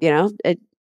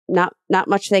 not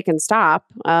much they can stop.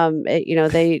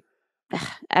 They,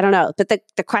 I don't know. But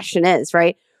the question is,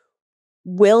 right,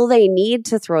 will they need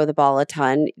to throw the ball a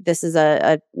ton? This is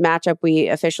a matchup. We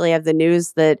officially have the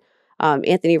news that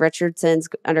Anthony Richardson's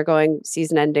undergoing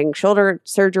season-ending shoulder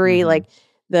surgery. Mm-hmm. Like,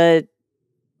 the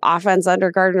offense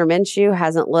under Gardner Minshew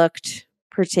hasn't looked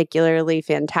particularly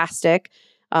fantastic.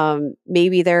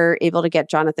 Maybe they're able to get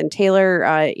Jonathan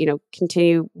Taylor,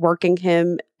 continue working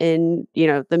him in,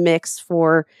 the mix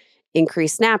for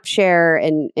increased snap share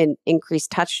and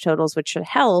increased touch totals, which should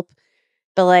help.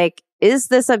 But is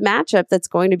this a matchup that's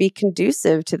going to be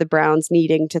conducive to the Browns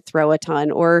needing to throw a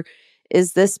ton? Or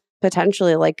is this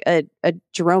potentially a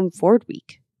Jerome Ford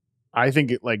week? I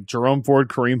think Jerome Ford,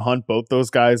 Kareem Hunt, both those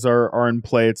guys are in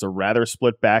play. It's a rather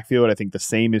split backfield. I think the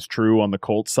same is true on the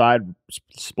Colts side,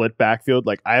 split backfield.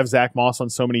 I have Zach Moss on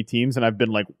so many teams, and I've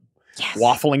been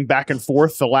waffling back and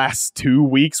forth the last 2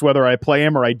 weeks, whether I play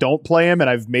him or I don't play him. And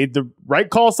I've made the right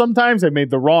call sometimes. I've made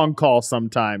the wrong call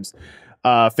sometimes.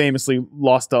 Famously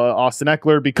lost to Austin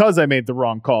Eckler because I made the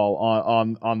wrong call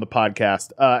on the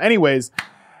podcast. Anyways,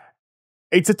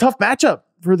 it's a tough matchup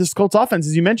for this Colts offense.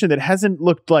 As you mentioned, it hasn't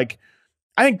looked like,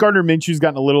 I think Gardner Minshew's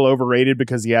gotten a little overrated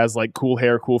because he has cool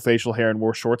hair, cool facial hair, and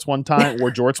wore jorts one time.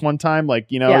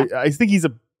 Yeah. I think he's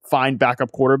a fine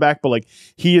backup quarterback, but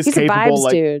he's capable. A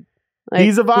vibes dude.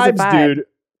 He's a vibes dude.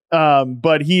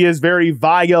 But he is very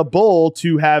viable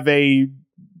to have a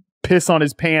piss on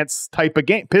his pants type of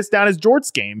game, piss down his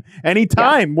jorts game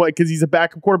anytime. What? Because he's a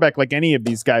backup quarterback like any of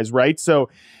these guys, right? So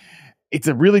it's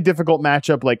a really difficult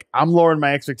matchup. I'm lowering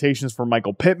my expectations for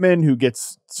Michael Pittman, who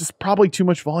gets just probably too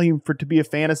much volume to be a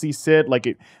fantasy sit.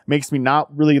 It makes me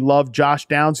not really love Josh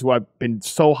Downs, who I've been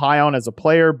so high on as a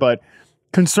player, but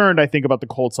concerned, I think, about the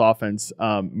Colts offense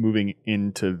moving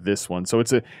into this one. So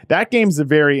that game's a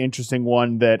very interesting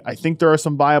one that I think there are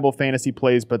some viable fantasy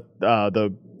plays, but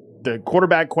the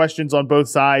quarterback questions on both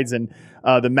sides and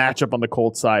the matchup on the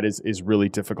Colts side is really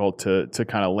difficult to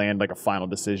kind of land a final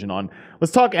decision on.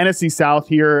 Let's talk NFC South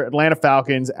here. Atlanta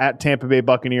Falcons at Tampa Bay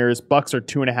Buccaneers. Bucks are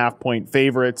 2.5-point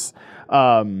favorites.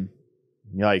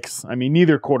 Yikes. I mean,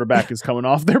 neither quarterback is coming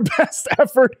off their best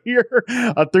effort here.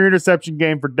 A 3-interception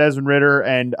game for Desmond Ridder,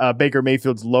 and Baker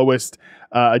Mayfield's lowest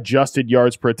adjusted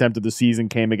yards per attempt of the season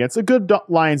came against a good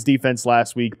Lions defense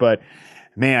last week. But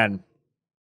man,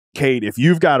 Kate, if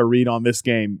you've got a read on this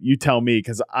game, you tell me,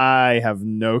 because I have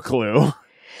no clue.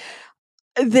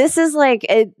 This is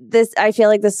this. I feel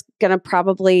like this is going to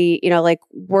probably,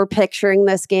 we're picturing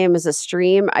this game as a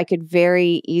stream. I could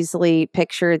very easily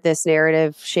picture this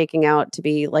narrative shaking out to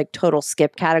be total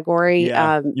skip category.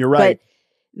 Yeah, you're right.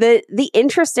 But the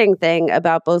interesting thing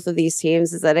about both of these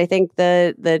teams is that I think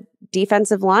the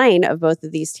defensive line of both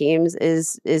of these teams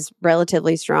is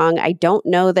relatively strong. I don't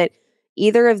know that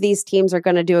either of these teams are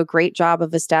going to do a great job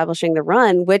of establishing the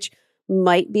run, which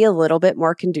might be a little bit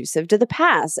more conducive to the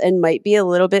pass and might be a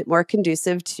little bit more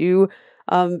conducive to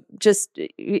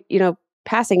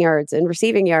passing yards and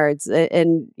receiving yards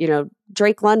and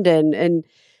Drake London. And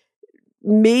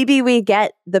maybe we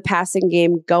get the passing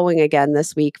game going again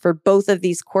this week for both of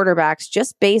these quarterbacks,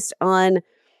 just based on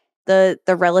the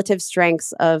relative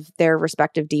strengths of their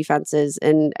respective defenses.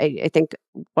 And I think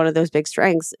one of those big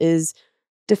strengths is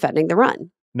defending the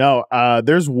run. No,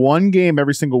 there's one game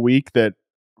every single week that,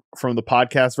 from the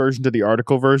podcast version to the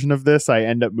article version of this, I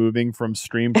end up moving from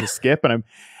stream to skip, and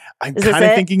I'm kind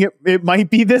of thinking it might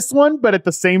be this one, but at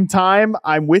the same time,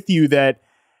 I'm with you that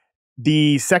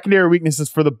the secondary weaknesses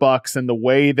for the Bucs and the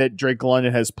way that Drake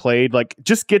London has played,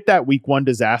 just get that week one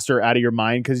disaster out of your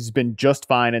mind, because he's been just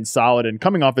fine and solid and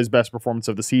coming off his best performance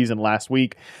of the season last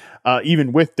week,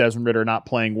 even with Desmond Ridder not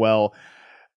playing well.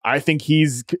 I think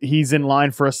he's in line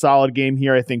for a solid game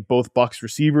here. I think both Bucs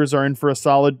receivers are in for a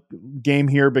solid game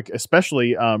here, but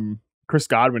especially Chris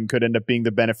Godwin could end up being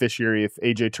the beneficiary if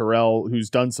AJ Terrell,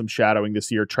 who's done some shadowing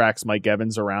this year, tracks Mike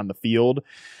Evans around the field.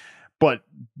 But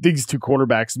these two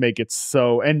quarterbacks make it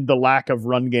so, and the lack of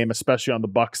run game, especially on the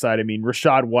Bucs side. I mean,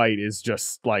 Rachaad White is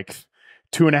just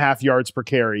 2.5 yards per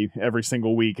carry every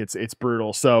single week. It's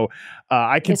brutal. So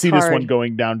I can see this one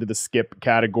going down to the skip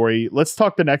category. Let's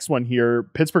talk the next one here.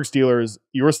 Pittsburgh Steelers,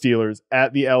 your Steelers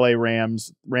at the LA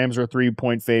Rams. Rams are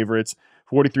 3-point favorites.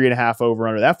 43.5 over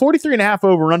under. That 43.5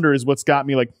 over under is what's got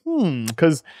me like,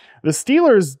 because the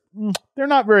Steelers, they're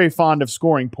not very fond of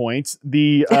scoring points.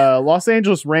 The Los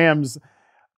Angeles Rams,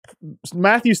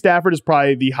 Matthew Stafford is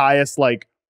probably the highest like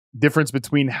difference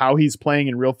between how he's playing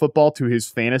in real football to his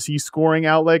fantasy scoring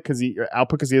output because he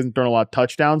hasn't thrown a lot of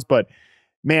touchdowns. But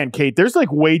man, Kate, there's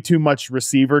like way too much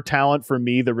receiver talent for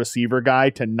me, the receiver guy,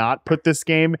 to not put this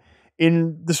game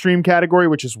in the stream category,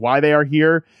 which is why they are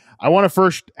here. I want to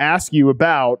first ask you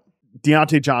about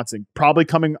Deontay Johnson, probably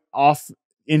coming off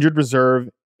injured reserve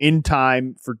in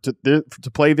time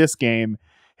to play this game,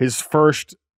 his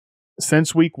first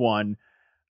since week 1.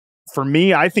 For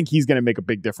me, I think he's going to make a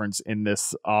big difference in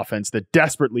this offense that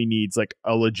desperately needs like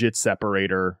a legit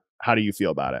separator. How do you feel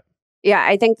about it? Yeah,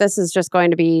 I think this is just going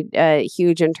to be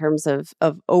huge in terms of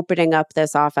opening up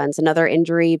this offense. Another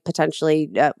injury potentially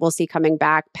we'll see coming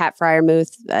back. Pat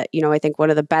Freiermuth, I think one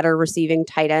of the better receiving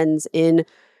tight ends in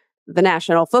the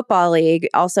National Football League,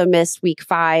 also missed week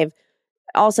 5.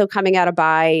 Also coming out of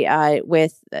bye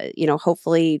with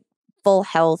hopefully full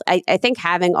health. I think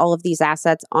having all of these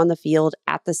assets on the field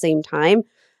at the same time.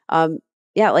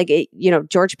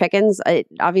 George Pickens,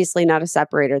 obviously not a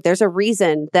separator. There's a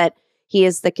reason that he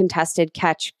is the contested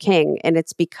catch king, and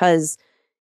it's because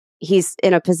he's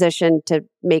in a position to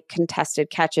make contested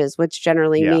catches, which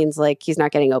generally means like he's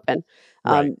not getting open.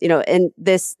 Right. And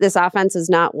this offense is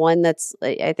not one that's,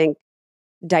 I think,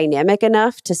 dynamic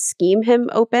enough to scheme him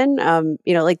open.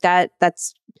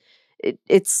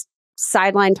 It's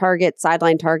sideline target,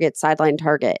 sideline target, sideline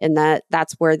target. And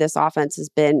that's where this offense has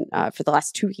been for the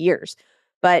last 2 years.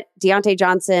 But Deontay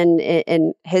Johnson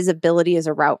and his ability as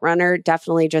a route runner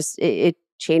definitely just it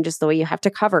changes the way you have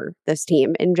to cover this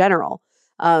team in general.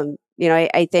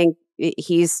 I think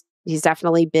he's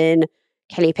definitely been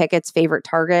Kenny Pickett's favorite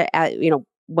target.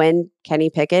 When Kenny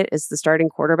Pickett is the starting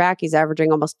quarterback, he's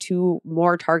averaging almost 2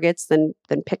 more targets than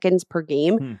Pickens per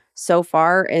game so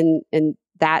far. In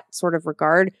that sort of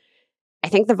regard, I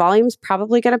think the volume's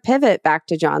probably going to pivot back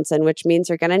to Johnson, which means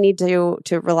you're going to need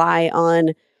to rely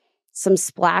on some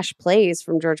splash plays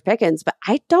from George Pickens. But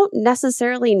I don't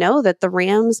necessarily know that the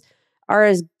Rams are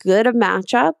as good a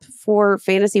matchup for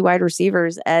fantasy wide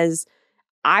receivers as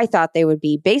I thought they would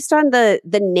be based on the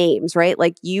names, right?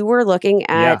 Like you were looking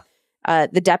at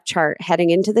the depth chart heading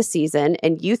into the season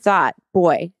and you thought,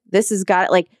 boy, this has got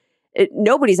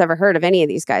nobody's ever heard of any of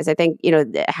these guys. I think,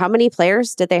 how many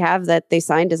players did they have that they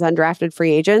signed as undrafted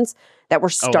free agents that were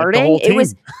starting?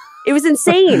 It was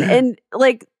insane. And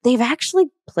they've actually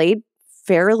played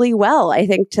fairly well, I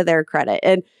think, to their credit.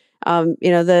 And,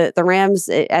 the Rams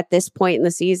at this point in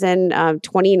the season,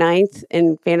 29th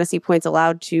in fantasy points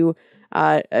allowed to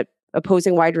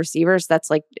opposing wide receivers. That's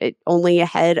only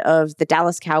ahead of the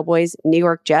Dallas Cowboys, New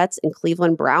York Jets, and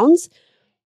Cleveland Browns.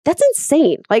 That's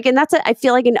insane. And that's I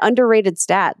feel like an underrated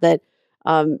stat that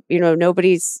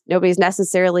nobody's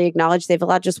necessarily acknowledged. They've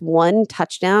allowed just 1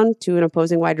 touchdown to an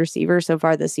opposing wide receiver so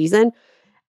far this season.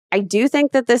 I do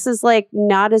think that this is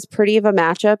not as pretty of a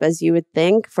matchup as you would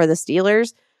think for the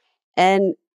Steelers.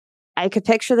 And I could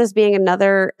picture this being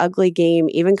another ugly game,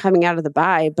 even coming out of the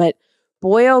bye. But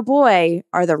boy, oh boy,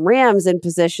 are the Rams in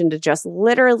position to just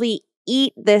literally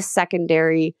eat this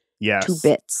secondary to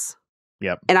bits.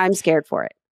 Yep. And I'm scared for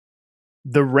it.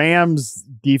 The Rams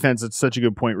defense, it's such a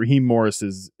good point. Raheem Morris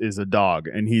is a dog,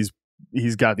 and he's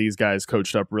got these guys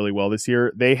coached up really well this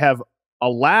year. They have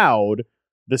allowed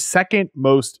the second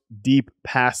most deep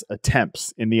pass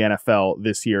attempts in the NFL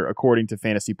this year, according to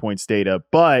Fantasy Points data.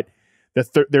 But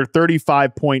their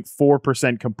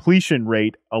 35.4% completion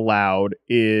rate allowed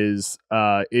is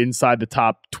inside the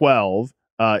top 12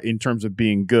 in terms of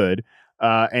being good.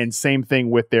 And same thing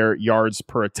with their yards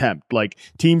per attempt.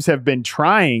 Teams have been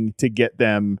trying to get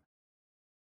them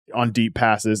on deep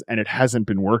passes, and it hasn't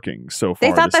been working so far.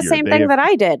 They thought the same thing that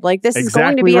I did. This is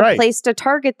going to be a place to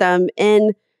target them,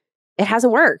 and it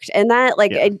hasn't worked. And that,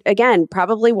 again,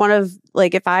 probably one of,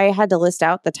 if I had to list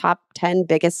out the top 10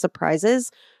 biggest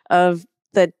surprises of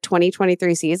the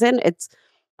 2023 season, it's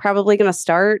probably going to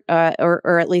start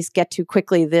or at least get to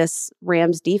quickly this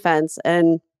Rams defense.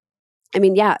 And I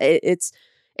mean, it's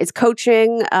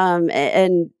coaching,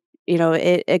 and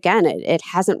it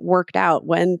hasn't worked out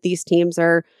when these teams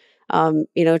are,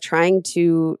 trying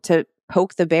to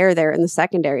poke the bear there in the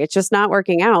secondary. It's just not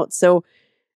working out. So,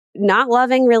 not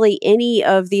loving really any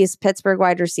of these Pittsburgh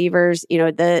wide receivers.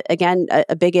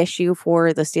 A big issue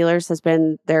for the Steelers has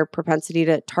been their propensity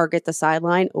to target the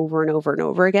sideline over and over and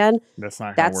over again. That's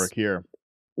not going to work here.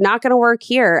 Not going to work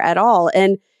here at all.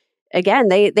 And again,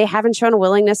 they haven't shown a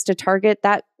willingness to target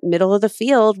that middle of the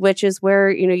field, which is where,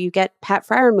 you get Pat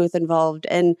Freiermuth involved.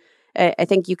 And I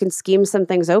think you can scheme some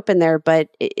things open there, but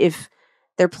if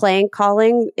their playing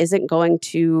calling isn't going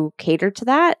to cater to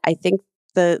that, I think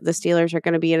the Steelers are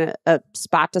going to be in a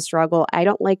spot to struggle. I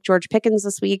don't like George Pickens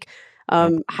this week.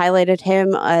 Highlighted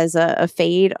him as a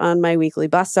fade on my weekly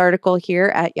bust article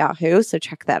here at Yahoo, so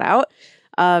check that out.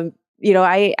 I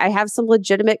have some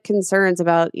legitimate concerns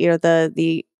about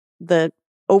the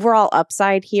overall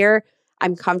upside here.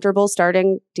 I'm comfortable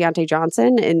starting Deontay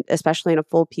Johnson, and especially in a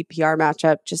full PPR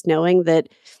matchup, just knowing that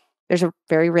there's a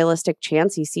very realistic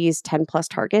chance he sees 10 plus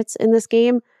targets in this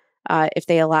game if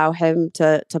they allow him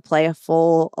to play a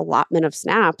full allotment of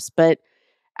snaps. But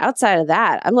outside of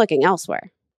that, I'm looking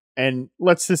elsewhere. And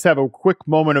let's just have a quick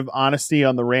moment of honesty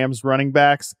on the Rams running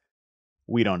backs.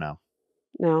 We don't know.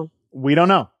 No. We don't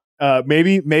know.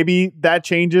 Maybe that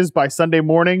changes by Sunday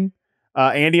morning.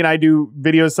 Andy and I do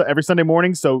videos every Sunday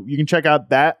morning, so you can check out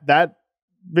that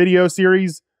video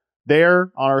series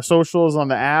there on our socials, on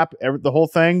the app, the whole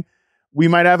thing. We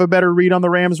might have a better read on the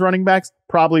Rams running backs.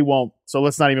 Probably won't. So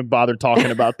let's not even bother talking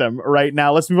about them right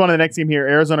now. Let's move on to the next team here.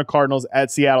 Arizona Cardinals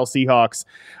at Seattle Seahawks.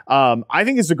 I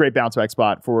think this is a great bounce back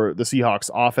spot for the Seahawks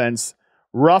offense.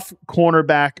 Rough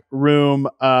cornerback room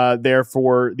there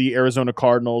for the Arizona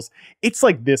Cardinals. It's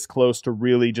like this close to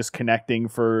really just connecting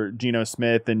for Geno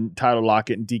Smith and Tyler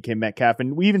Lockett and DK Metcalf.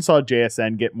 And we even saw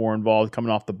JSN get more involved coming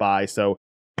off the bye. So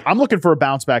I'm looking for a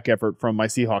bounce back effort from my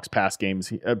Seahawks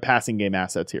passing game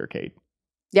assets here, Kate.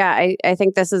 Yeah, I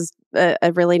think this is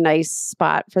a really nice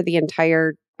spot for the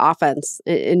entire offense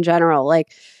in general.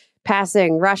 Like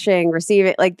passing, rushing,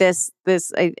 receiving, like this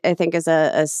I think is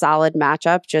a solid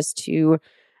matchup just to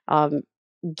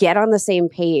get on the same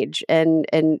page. And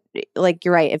like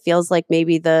you're right, it feels like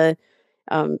maybe the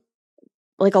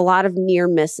like a lot of near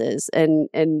misses and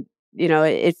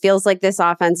it feels like this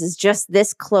offense is just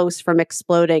this close from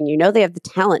exploding. They have the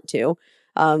talent to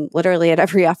literally at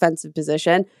every offensive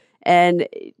position. And,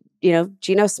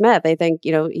 Geno Smith, I think,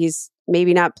 he's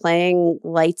maybe not playing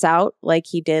lights out like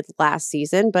he did last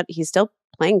season, but he's still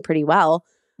playing pretty well.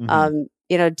 Mm-hmm.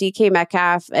 DK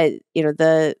Metcalf,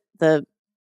 the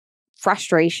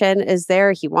frustration is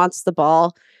there. He wants the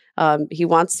ball. He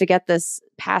wants to get this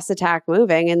pass attack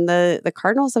moving. And the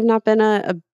Cardinals have not been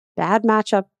a bad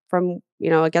matchup from,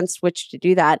 against which to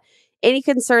do that. Any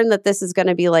concern that this is going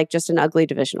to be like just an ugly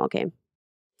divisional game?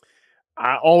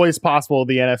 Always possible.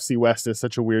 The NFC West is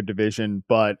such a weird division,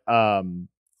 but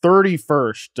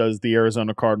 31st does the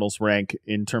Arizona Cardinals rank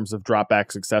in terms of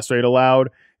dropback success rate allowed.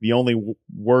 The only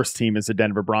worst team is the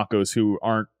Denver Broncos, who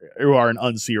are an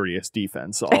unserious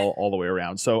defense all the way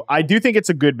around. So I do think it's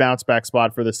a good bounce back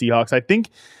spot for the Seahawks. I think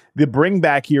the bring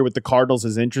back here with the Cardinals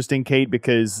is interesting, Kate,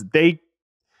 because they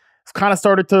kind of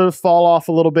started to fall off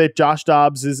a little bit. Josh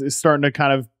Dobbs is starting to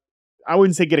kind of, I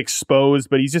wouldn't say get exposed,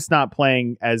 but he's just not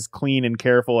playing as clean and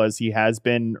careful as he has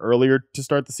been earlier to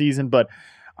start the season. But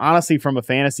honestly, from a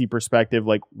fantasy perspective,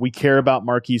 like we care about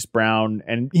Marquise Brown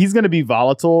and he's going to be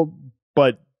volatile,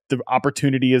 but the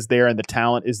opportunity is there and the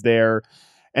talent is there.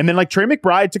 And then like Trey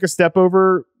McBride took a step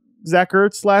over Zach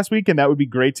Ertz last week, and that would be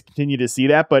great to continue to see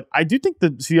that. But I do think the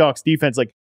Seahawks defense,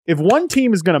 like if one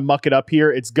team is going to muck it up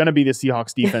here, it's going to be the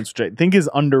Seahawks defense, which I think is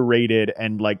underrated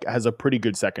and like has a pretty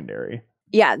good secondary.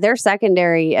 Yeah, their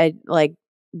secondary,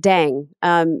 dang.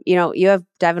 You have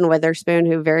Devin Witherspoon,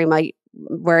 who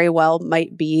very well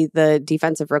might be the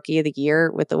defensive rookie of the year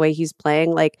with the way he's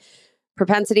playing. Like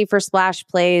propensity for splash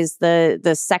plays,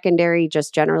 the secondary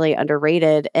just generally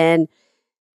underrated. And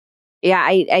yeah,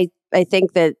 I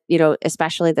think that,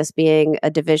 especially this being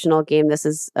a divisional game, this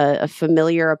is a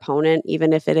familiar opponent,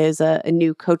 even if it is a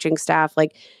new coaching staff.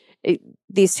 Like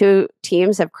these two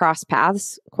teams have crossed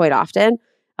paths quite often.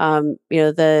 I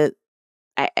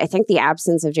think the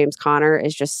absence of James Conner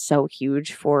is just so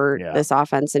huge for this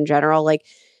offense in general. Like,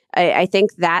 I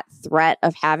think that threat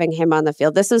of having him on the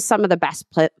field, this is some of the best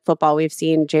football we've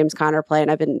seen James Conner play.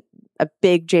 And I've been a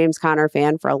big James Conner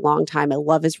fan for a long time. I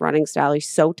love his running style. He's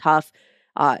so tough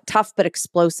but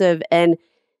explosive. And,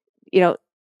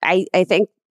 I think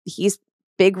he's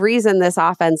big reason this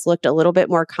offense looked a little bit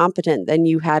more competent than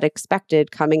you had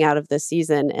expected coming out of this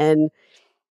season. And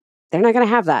they're not going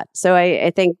to have that. So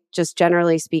I think just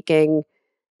generally speaking,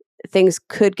 things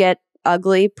could get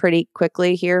ugly pretty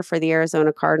quickly here for the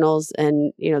Arizona Cardinals.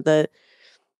 And, the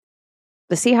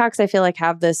Seahawks, I feel like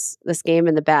have this game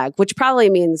in the bag, which probably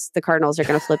means the Cardinals are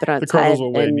going to flip it on its head. The Cardinals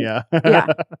will win, yeah. Yeah.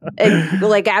 And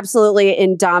like absolutely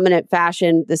in dominant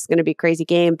fashion, this is going to be a crazy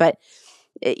game. But,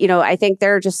 I think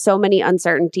there are just so many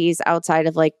uncertainties outside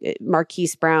of like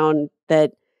Marquise Brown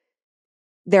that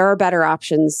there are better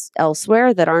options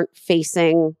elsewhere that aren't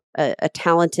facing a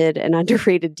talented and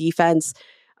underrated defense.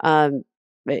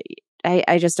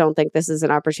 I just don't think this is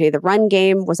an opportunity. The run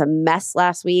game was a mess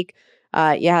last week.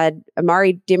 You had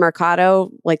Amari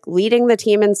DeMarcado leading the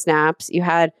team in snaps. You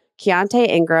had Keontae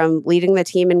Ingram leading the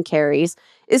team in carries.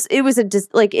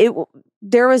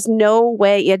 There was no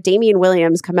way. You had Damian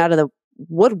Williams come out of the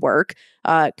woodwork,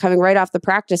 coming right off the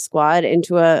practice squad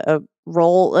into a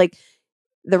role.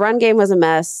 The run game was a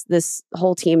mess. This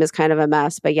whole team is kind of a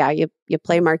mess. But yeah, you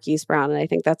play Marquise Brown, and I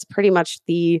think that's pretty much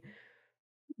the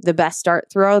best start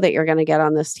throw that you're going to get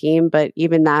on this team. But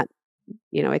even that,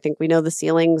 I think we know the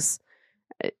ceiling's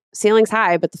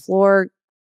high, but the floor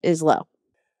is low.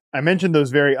 I mentioned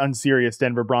those very unserious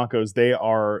Denver Broncos. They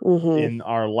are in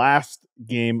our last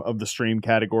game of the stream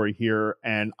category here.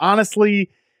 And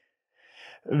honestly,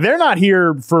 they're not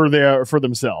here for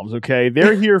themselves, okay?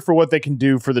 They're here for what they can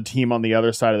do for the team on the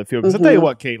other side of the field. Because I'll tell you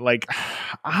what, Kate,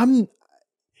 I'm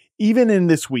even in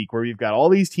this week where we've got all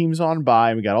these teams on bye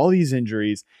and we got all these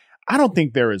injuries, I don't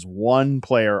think there is one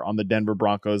player on the Denver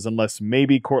Broncos, unless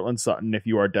maybe Cortland Sutton, if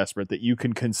you are desperate, that you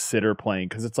can consider playing,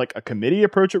 because it's like a committee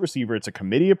approach at receiver. It's a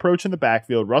committee approach in the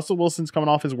backfield. Russell Wilson's coming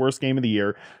off his worst game of the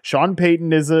year. Sean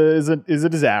Payton is a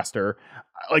disaster.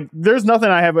 There's nothing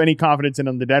I have any confidence in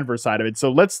on the Denver side of it.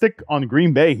 So let's stick on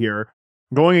Green Bay here,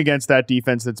 going against that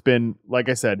defense that's been, like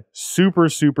I said, super,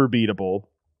 super beatable.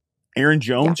 Aaron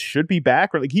Jones should be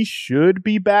back, or he should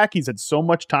be back. He's had so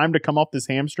much time to come off this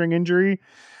hamstring injury.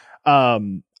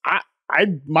 My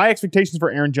expectations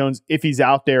for Aaron Jones, if he's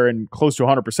out there and close to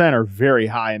 100%, are very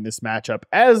high in this matchup,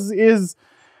 as is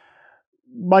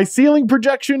my ceiling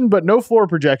projection, but no floor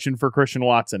projection for Christian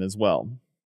Watson as well.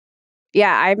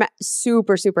 Yeah, I'm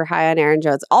super, super high on Aaron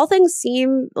Jones. All things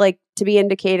seem to be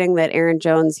indicating that Aaron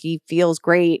Jones, he feels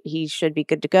great. He should be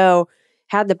good to go.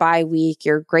 Had the bye week.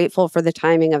 You're grateful for the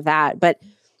timing of that. But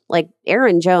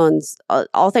Aaron Jones,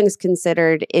 all things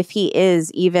considered, if he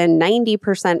is even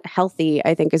 90% healthy,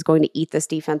 I think is going to eat this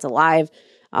defense alive.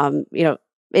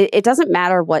 It doesn't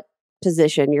matter what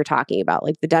position you're talking about.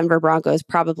 The Denver Broncos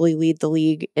probably lead the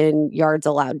league in yards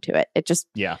allowed to it. It just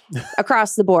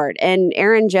across the board. And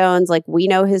Aaron Jones, we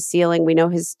know his ceiling, we know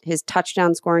his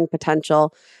touchdown scoring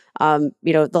potential.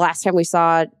 The last time we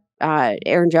saw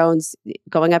Aaron Jones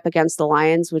going up against the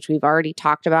Lions, which we've already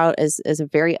talked about as a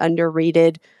very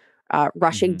underrated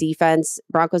rushing defense.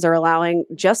 Broncos are allowing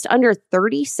just under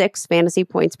 36 fantasy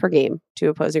points per game to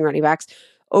opposing running backs,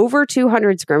 over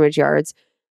 200 scrimmage yards,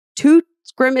 2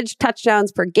 scrimmage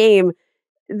touchdowns per game.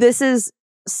 This is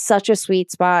such a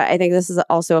sweet spot. I think this is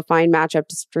also a fine matchup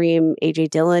to stream AJ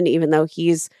Dillon, even though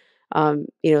he's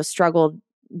struggled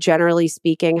generally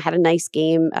speaking. Had a nice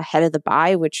game ahead of the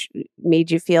bye, which made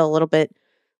you feel a little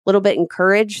bit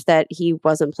encouraged that he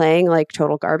wasn't playing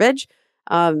total garbage.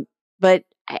 But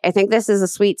I think this is a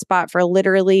sweet spot for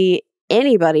literally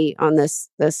anybody on this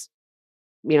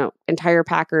entire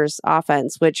Packers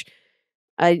offense, which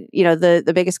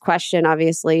the biggest question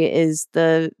obviously is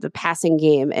the passing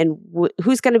game and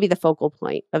who's going to be the focal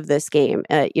point of this game.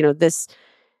 This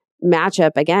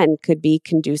matchup again could be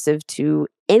conducive to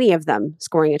any of them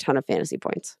scoring a ton of fantasy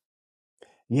points.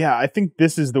 Yeah, I think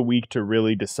this is the week to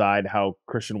really decide how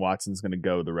Christian Watson's going to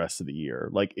go the rest of the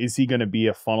year. Is he going to be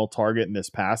a funnel target in this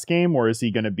pass game, or is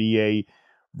he going to be a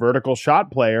vertical shot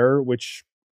player, which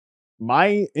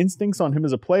my instincts on him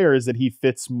as a player is that he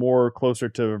fits more closer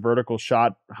to a vertical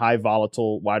shot, high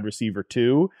volatile wide receiver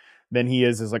 2 than he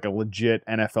is as a legit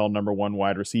NFL number 1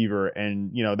 wide receiver.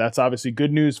 And, that's obviously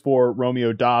good news for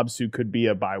Romeo Doubs, who could be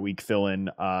a bye week fill-in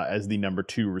as the number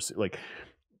 2,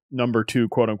 number 2,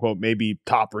 quote unquote, maybe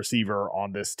top receiver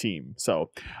on this team.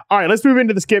 So, all right, let's move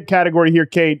into the skip category here,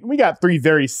 Kate. We got 3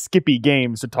 very skippy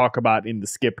games to talk about in the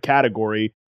skip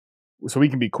category, so we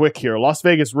can be quick here. Las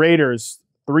Vegas Raiders,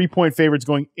 3-point favorites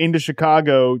going into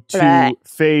Chicago to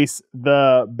face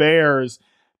the Bears.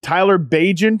 Tyler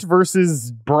Bagent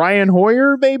versus Brian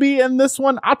Hoyer, maybe, in this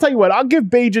one. I'll tell you what, I'll give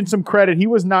Bagent some credit. He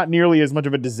was not nearly as much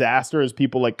of a disaster as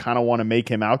people kind of want to make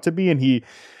him out to be. And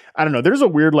I don't know, there's a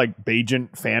weird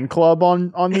Bagent fan club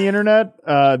on the internet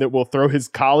that will throw his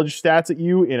college stats at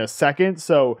you in a second.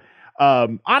 So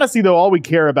honestly, though, all we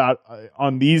care about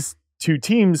on these 2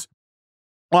 teams,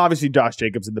 well, obviously Josh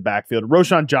Jacobs in the backfield.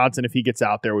 Roshan Johnson, if he gets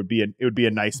out there, it would be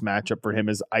a nice matchup for him,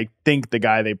 as I think the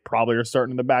guy they probably are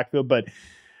starting in the backfield. But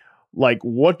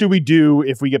what do we do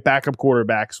if we get backup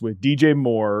quarterbacks with DJ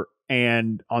Moore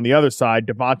and on the other side,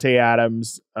 Devontae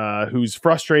Adams, who's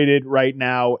frustrated right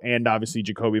now, and obviously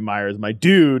Jacoby Myers, my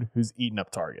dude, who's eating up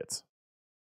targets?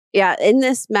 Yeah, in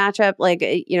this matchup,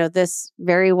 this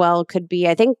very well could be,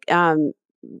 I think,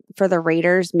 for the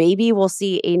Raiders, maybe we'll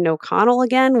see Aiden O'Connell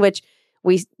again, which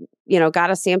we,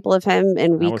 got a sample of him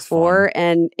in week 4,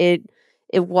 and it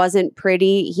It wasn't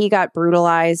pretty. He got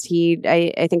brutalized.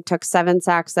 I think, took 7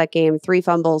 sacks that game, 3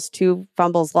 fumbles, 2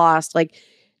 fumbles lost. Like,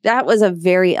 that was a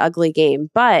very ugly game.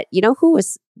 But you know who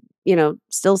was,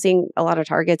 still seeing a lot of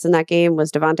targets in that game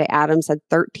was Devontae Adams, had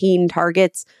 13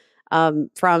 targets from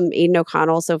Aiden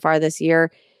O'Connell so far this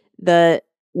year. The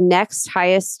next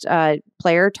highest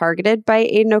player targeted by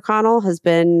Aiden O'Connell has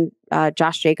been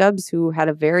Josh Jacobs, who had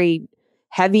a very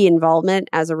heavy involvement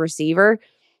as a receiver.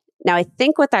 Now, I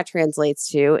think what that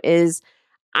translates to is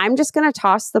I'm just going to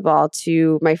toss the ball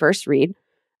to my first read.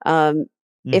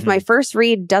 If my first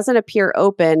read doesn't appear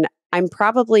open, I'm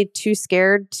probably too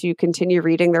scared to continue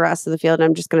reading the rest of the field. And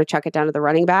I'm just going to chuck it down to the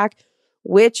running back,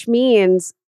 which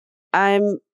means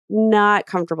I'm not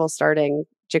comfortable starting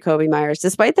Jacoby Myers,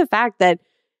 despite the fact that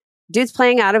dude's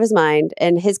playing out of his mind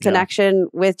and his connection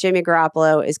with Jimmy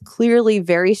Garoppolo is clearly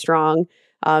very strong.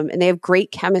 And they have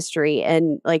great chemistry.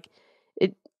 And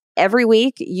every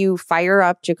week you fire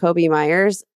up Jacoby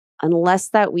Myers, unless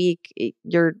that week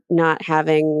you're not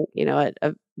having,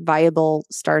 a viable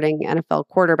starting NFL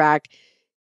quarterback,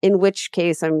 in which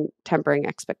case I'm tempering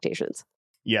expectations.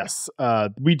 Yes.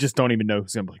 We just don't even know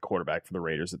who's going to play quarterback for the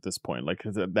Raiders at this point.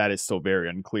 That is still very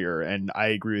unclear. And I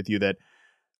agree with you that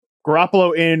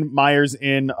Garoppolo in, Myers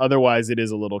in. Otherwise, it is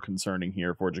a little concerning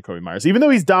here for Jacoby Myers, even though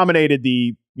he's dominated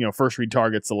the first read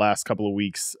targets the last couple of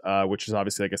weeks, which is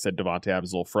obviously, like I said, Devontae Adams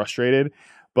is a little frustrated.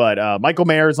 But Michael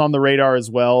Mayer is on the radar as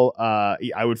well.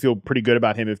 I would feel pretty good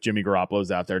about him if Jimmy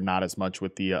Garoppolo's out there, not as much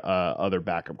with the other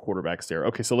backup quarterbacks there.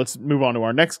 Okay, so let's move on to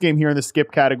our next game here in the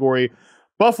skip category.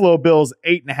 Buffalo Bills,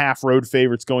 8.5 road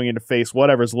favorites going into face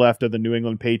whatever's left of the New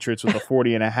England Patriots with a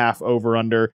 40.5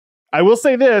 over-under. I will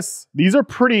say this, these are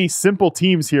pretty simple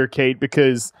teams here, Kate,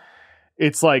 because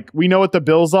it's like we know what the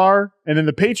Bills are, and then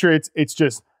the Patriots, it's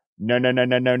just no.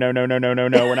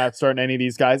 We're not starting any of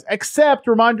these guys, except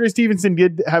Ramondre Stevenson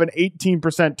did have an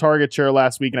 18% target share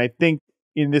last week, and I think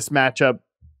in this matchup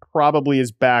probably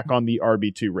is back on the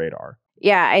RB2 radar.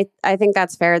 Yeah, I think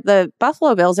that's fair. The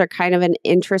Buffalo Bills are kind of an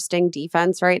interesting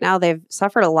defense right now. They've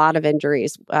suffered a lot of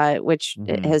injuries, which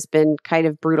has been kind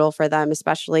of brutal for them,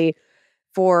 especially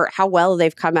for how well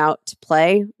they've come out to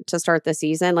play to start the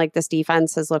season. Like, this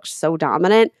defense has looked so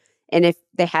dominant. And if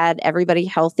they had everybody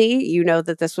healthy,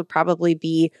 that this would probably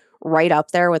be right up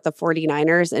there with the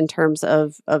 49ers in terms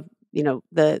of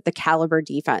the caliber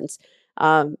defense.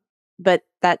 But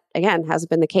that, again,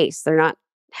 hasn't been the case. They're not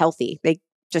healthy. They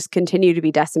just continue to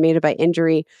be decimated by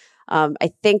injury.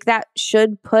 I think that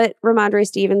should put Ramondre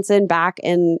Stevenson back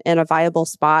in a viable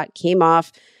spot. Came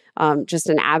off just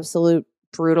an absolute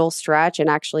brutal stretch and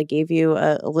actually gave you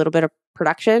a little bit of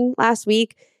production last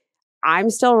week.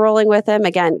 I'm still rolling with him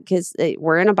again because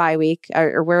we're in a bye week,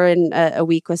 or we're in a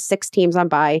week with 6 teams on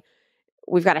bye.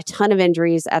 We've got a ton of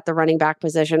injuries at the running back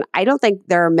position. I don't think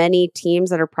there are many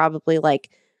teams that are probably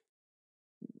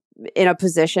in a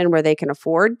position where they can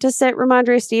afford to sit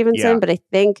Ramondre Stevenson, but I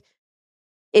think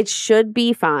it should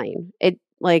be fine. It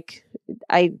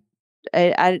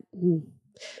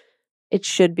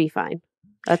should be fine.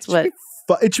 That's what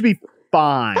it should be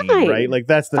fine, right? Like,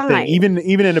 that's the thing. Even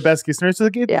in a best case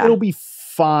scenario, it'll be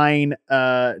fine.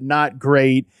 Not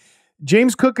great.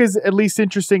 James Cook is at least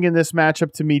interesting in this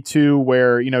matchup to me too,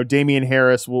 where Damian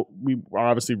Harris we are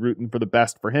obviously rooting for the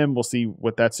best for him. We'll see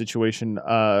what that situation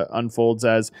unfolds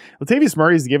as. Latavius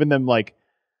Murray's given them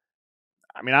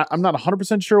I'm not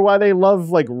 100% sure why they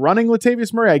love running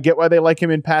Latavius Murray. I get why they like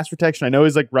him in pass protection. I know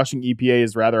his rushing EPA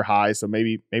is rather high, so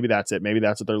maybe that's it. Maybe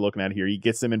that's what they're looking at here. He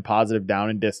gets them in positive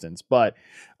down and distance, but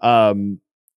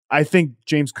I think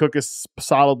James Cook is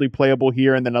solidly playable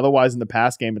here. And then otherwise in the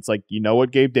pass game, it's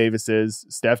what Gabe Davis is.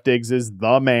 Steph Diggs is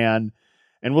the man.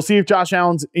 And we'll see if Josh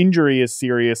Allen's injury is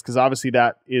serious, because obviously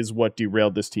that is what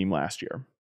derailed this team last year.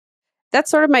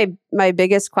 That's sort of my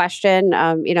biggest question.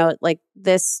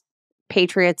 This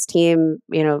Patriots team,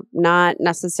 not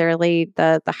necessarily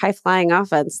the high flying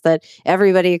offense that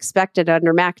everybody expected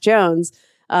under Mac Jones.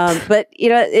 But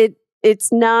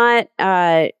it's not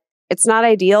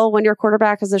ideal when your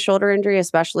quarterback has a shoulder injury,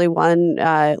 especially one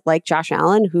like Josh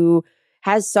Allen, who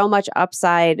has so much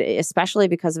upside, especially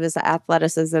because of his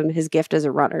athleticism, his gift as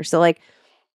a runner. So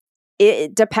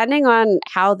depending on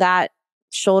how that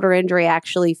shoulder injury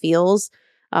actually feels,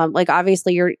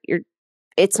 obviously you're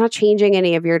it's not changing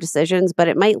any of your decisions, but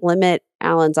it might limit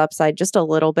Allen's upside just a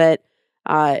little bit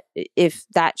if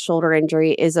that shoulder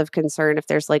injury is of concern, if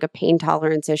there's a pain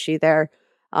tolerance issue there,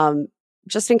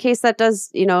 just in case that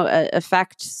does,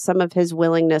 affect some of his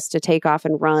willingness to take off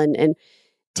and run and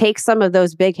take some of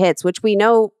those big hits, which we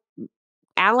know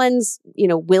Allen's,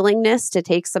 willingness to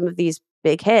take some of these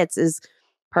big hits is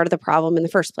part of the problem in the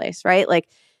first place, right?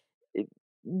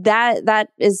 that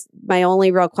is my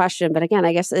only real question. But again,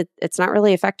 I guess it's not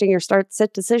really affecting your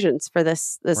start-sit decisions for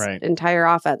this right. entire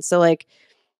offense. So like,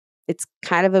 it's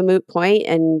kind of a moot point,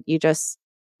 and you just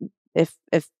if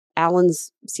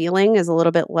Allen's ceiling is a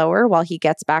little bit lower while he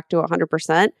gets back to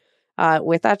 100%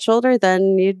 with that shoulder,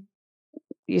 then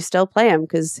you still play him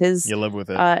because you live with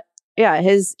it.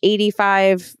 His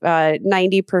 85,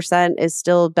 90% is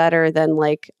still better than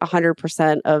like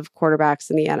 100% of quarterbacks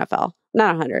in the NFL.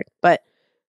 Not 100, but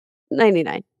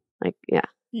 99. Like, yeah.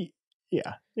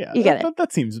 Yeah. You get it.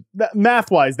 That seems,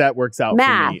 math-wise, that works out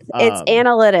for me. It's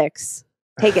analytics.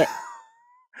 Take it.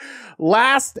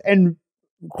 Last and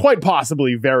quite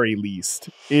possibly very least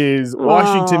is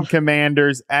Washington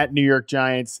Commanders at New York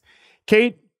Giants.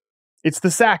 Kate, it's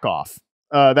the sack-off.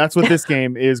 That's what this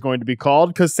game is going to be called,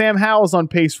 because Sam Howell's on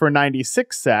pace for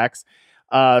 96 sacks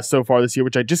so far this year,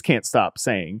 which I just can't stop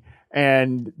saying.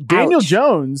 And Daniel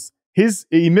Jones,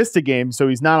 he missed a game, so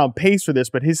he's not on pace for this,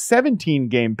 but his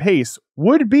 17-game pace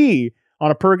would be,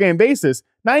 on a per-game basis,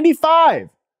 95.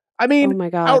 I mean, oh my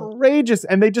God, outrageous.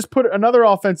 And they just put another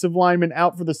offensive lineman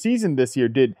out for the season this year,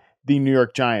 did the New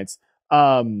York Giants. We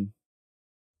don't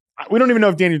even know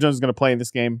if Daniel Jones is going to play in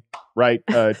this game, right?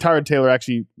 Tyrod Taylor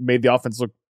actually made the offense look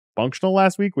functional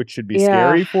last week, which should be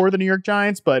scary for the New York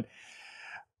Giants. But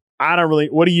I don't really.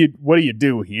 What do you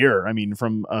do here? I mean,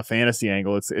 from a fantasy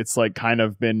angle, it's like kind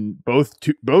of been both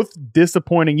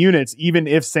disappointing units, even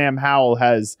if Sam Howell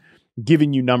has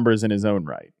given you numbers in his own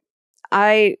right.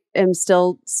 I am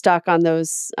still stuck on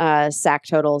those sack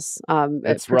totals.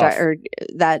 It's rough.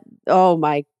 Oh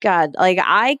my God! Like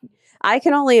I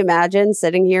can only imagine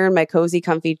sitting here in my cozy,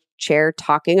 comfy chair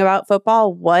talking about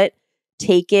football, what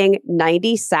taking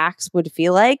 90 sacks would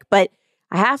feel like. But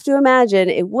I have to imagine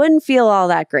it wouldn't feel all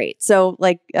that great. So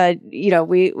like,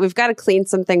 we've got to clean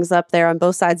some things up there on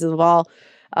both sides of the ball.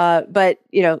 But,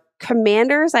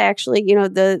 Commanders, I actually,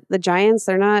 the Giants,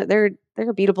 they're a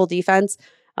beatable defense.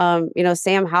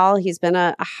 Sam Howell, he's been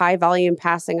a high volume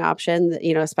passing option,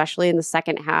 especially in the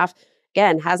second half.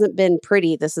 Again, hasn't been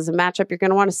pretty. This is a matchup you're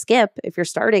going to want to skip if you're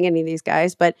starting any of these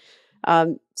guys. But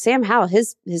Sam Howell,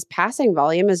 his passing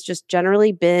volume has just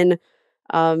generally been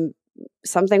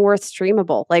something worth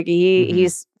streamable. Like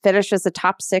he's finished as a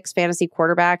top 6 fantasy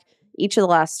quarterback each of the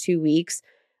last 2 weeks.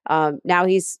 Now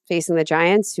he's facing the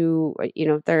Giants, who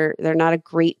they're not a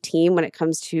great team when it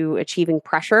comes to achieving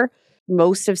pressure.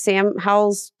 Most of Sam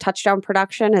Howell's touchdown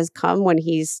production has come when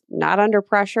he's not under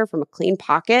pressure from a clean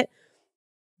pocket.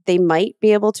 They might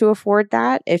be able to afford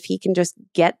that if he can just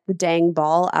get the dang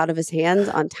ball out of his hands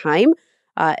on time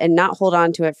and not hold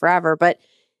on to it forever. But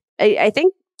I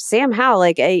think Sam Howell,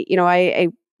 I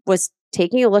was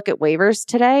taking a look at waivers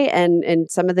today and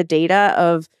some of the data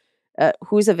of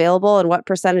who's available and what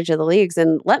percentage of the leagues.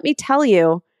 And let me tell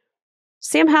you,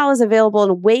 Sam Howell is available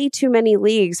in way too many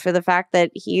leagues for the fact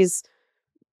that he's,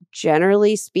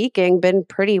 generally speaking, been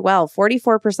pretty well.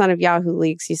 44% of Yahoo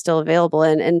leagues he's still available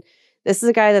in. And this is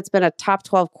a guy that's been a top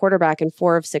 12 quarterback in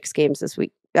 4 of 6 games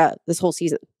this whole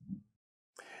season.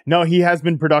 No, he has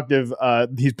been productive.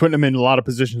 He's putting them in a lot of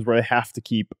positions where they have to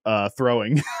keep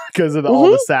throwing because of all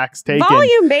the sacks taken.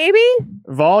 Volume, baby.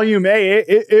 Volume. Hey,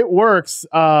 it works.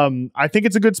 I think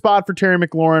it's a good spot for Terry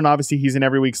McLaurin. Obviously, he's an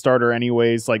every week starter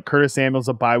anyways. Like Curtis Samuel's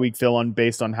a bye week fill-in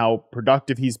based on how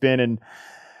productive he's been. And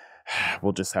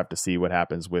we'll just have to see what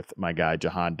happens with my guy,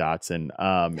 Jahan Dotson.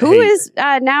 Who is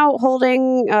now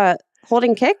holding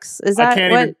kicks? Is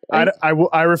that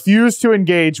I refuse to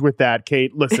engage with that,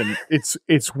 Kate. Listen,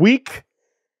 it's week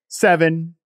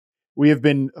 7. We have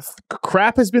been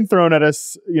crap has been thrown at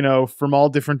us, from all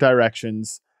different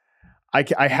directions.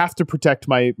 I have to protect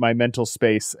my mental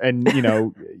space, and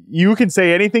you can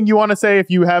say anything you want to say if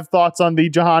you have thoughts on the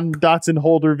Jahan Dotson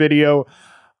holder video.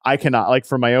 I cannot, like,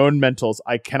 for my own mentals,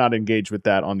 I cannot engage with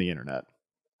that on the internet.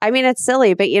 I mean, it's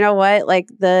silly, but you know what? Like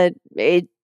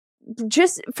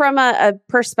just from a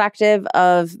perspective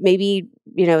of maybe,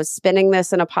 spinning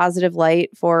this in a positive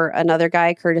light for another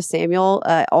guy, Curtis Samuel,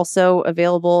 also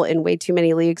available in way too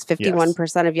many leagues,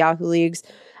 51% of Yahoo leagues,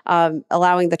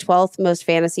 allowing the 12th most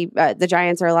fantasy, the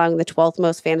Giants are allowing the 12th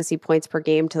most fantasy points per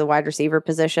game to the wide receiver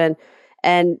position.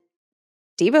 And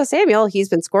Deebo Samuel, he's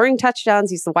been scoring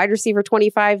touchdowns. He's the wide receiver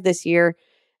 25 this year.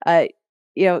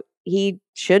 He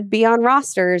should be on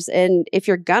rosters. And if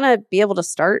you're going to be able to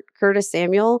start Curtis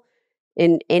Samuel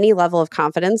in any level of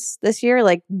confidence this year,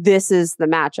 like, this is the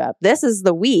matchup. This is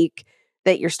the week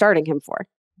that you're starting him for.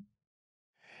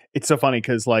 It's so funny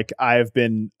because, like, I've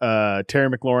been a Terry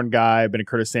McLaurin guy. I've been a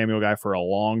Curtis Samuel guy for a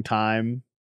long time.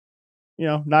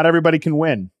 Not everybody can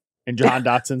win. And Jahan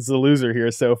Dotson's the loser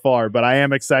here so far, but I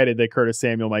am excited that Curtis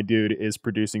Samuel, my dude, is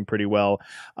producing pretty well.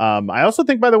 I also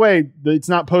think, by the way, it's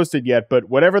not posted yet, but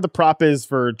whatever the prop is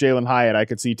for Jalen Hyatt, I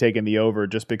could see taking the over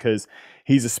just because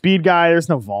he's a speed guy. There's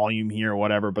no volume here or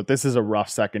whatever, but this is a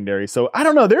rough secondary. So I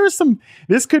don't know.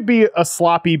 This could be a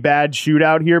sloppy, bad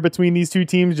shootout here between these two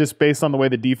teams just based on the way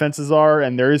the defenses are.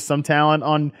 And there is some talent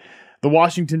on the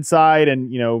Washington side,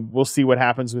 and, we'll see what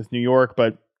happens with New York,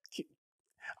 but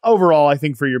overall, I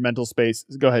think for your mental space,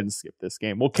 go ahead and skip this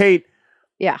game. Well, Kate,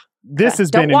 this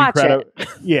has been incredible.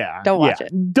 Yeah, don't watch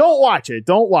it. Don't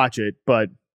watch it.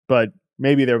 But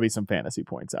maybe there'll be some fantasy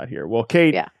points out here. Well,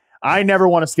 Kate, I never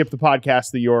want to skip the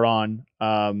podcast that you're on.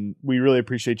 We really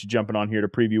appreciate you jumping on here to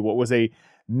preview what was a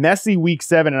messy week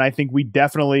 7, and I think we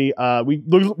definitely we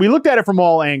looked at it from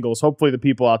all angles. Hopefully, the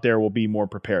people out there will be more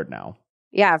prepared now.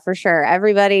 Yeah, for sure.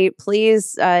 Everybody,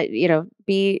 please,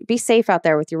 be safe out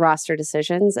there with your roster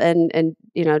decisions, and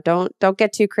don't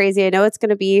get too crazy. I know it's going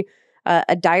to be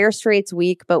a dire straits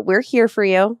week, but we're here for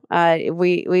you.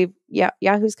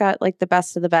 Yahoo's got like the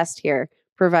best of the best here,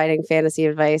 providing fantasy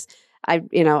advice.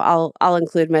 I'll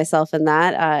include myself in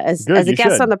that as a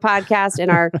guest on the podcast in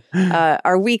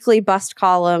our weekly bust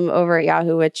column over at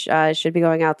Yahoo, which should be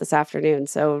going out this afternoon.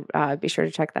 So be sure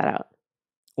to check that out.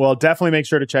 Well, definitely make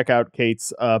sure to check out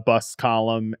Kate's bust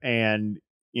column, and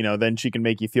then she can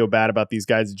make you feel bad about these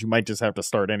guys that you might just have to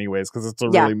start anyways because it's a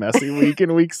really messy week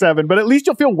in week 7. But at least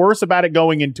you'll feel worse about it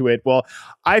going into it. Well,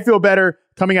 I feel better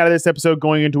coming out of this episode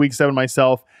going into week 7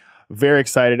 myself. Very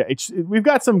excited. We've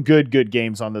got some good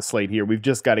games on the slate here. We've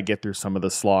just got to get through some of the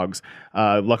slogs.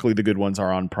 Luckily, the good ones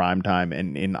are on primetime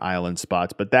and in island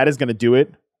spots. But that is going to do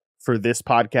it for this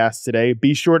podcast today.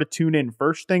 Be sure to tune in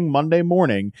first thing Monday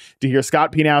morning to hear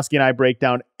Scott Pianowski and I break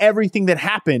down everything that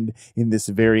happened in this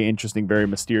very interesting, very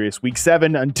mysterious week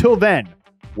 7. Until then,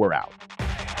 we're out.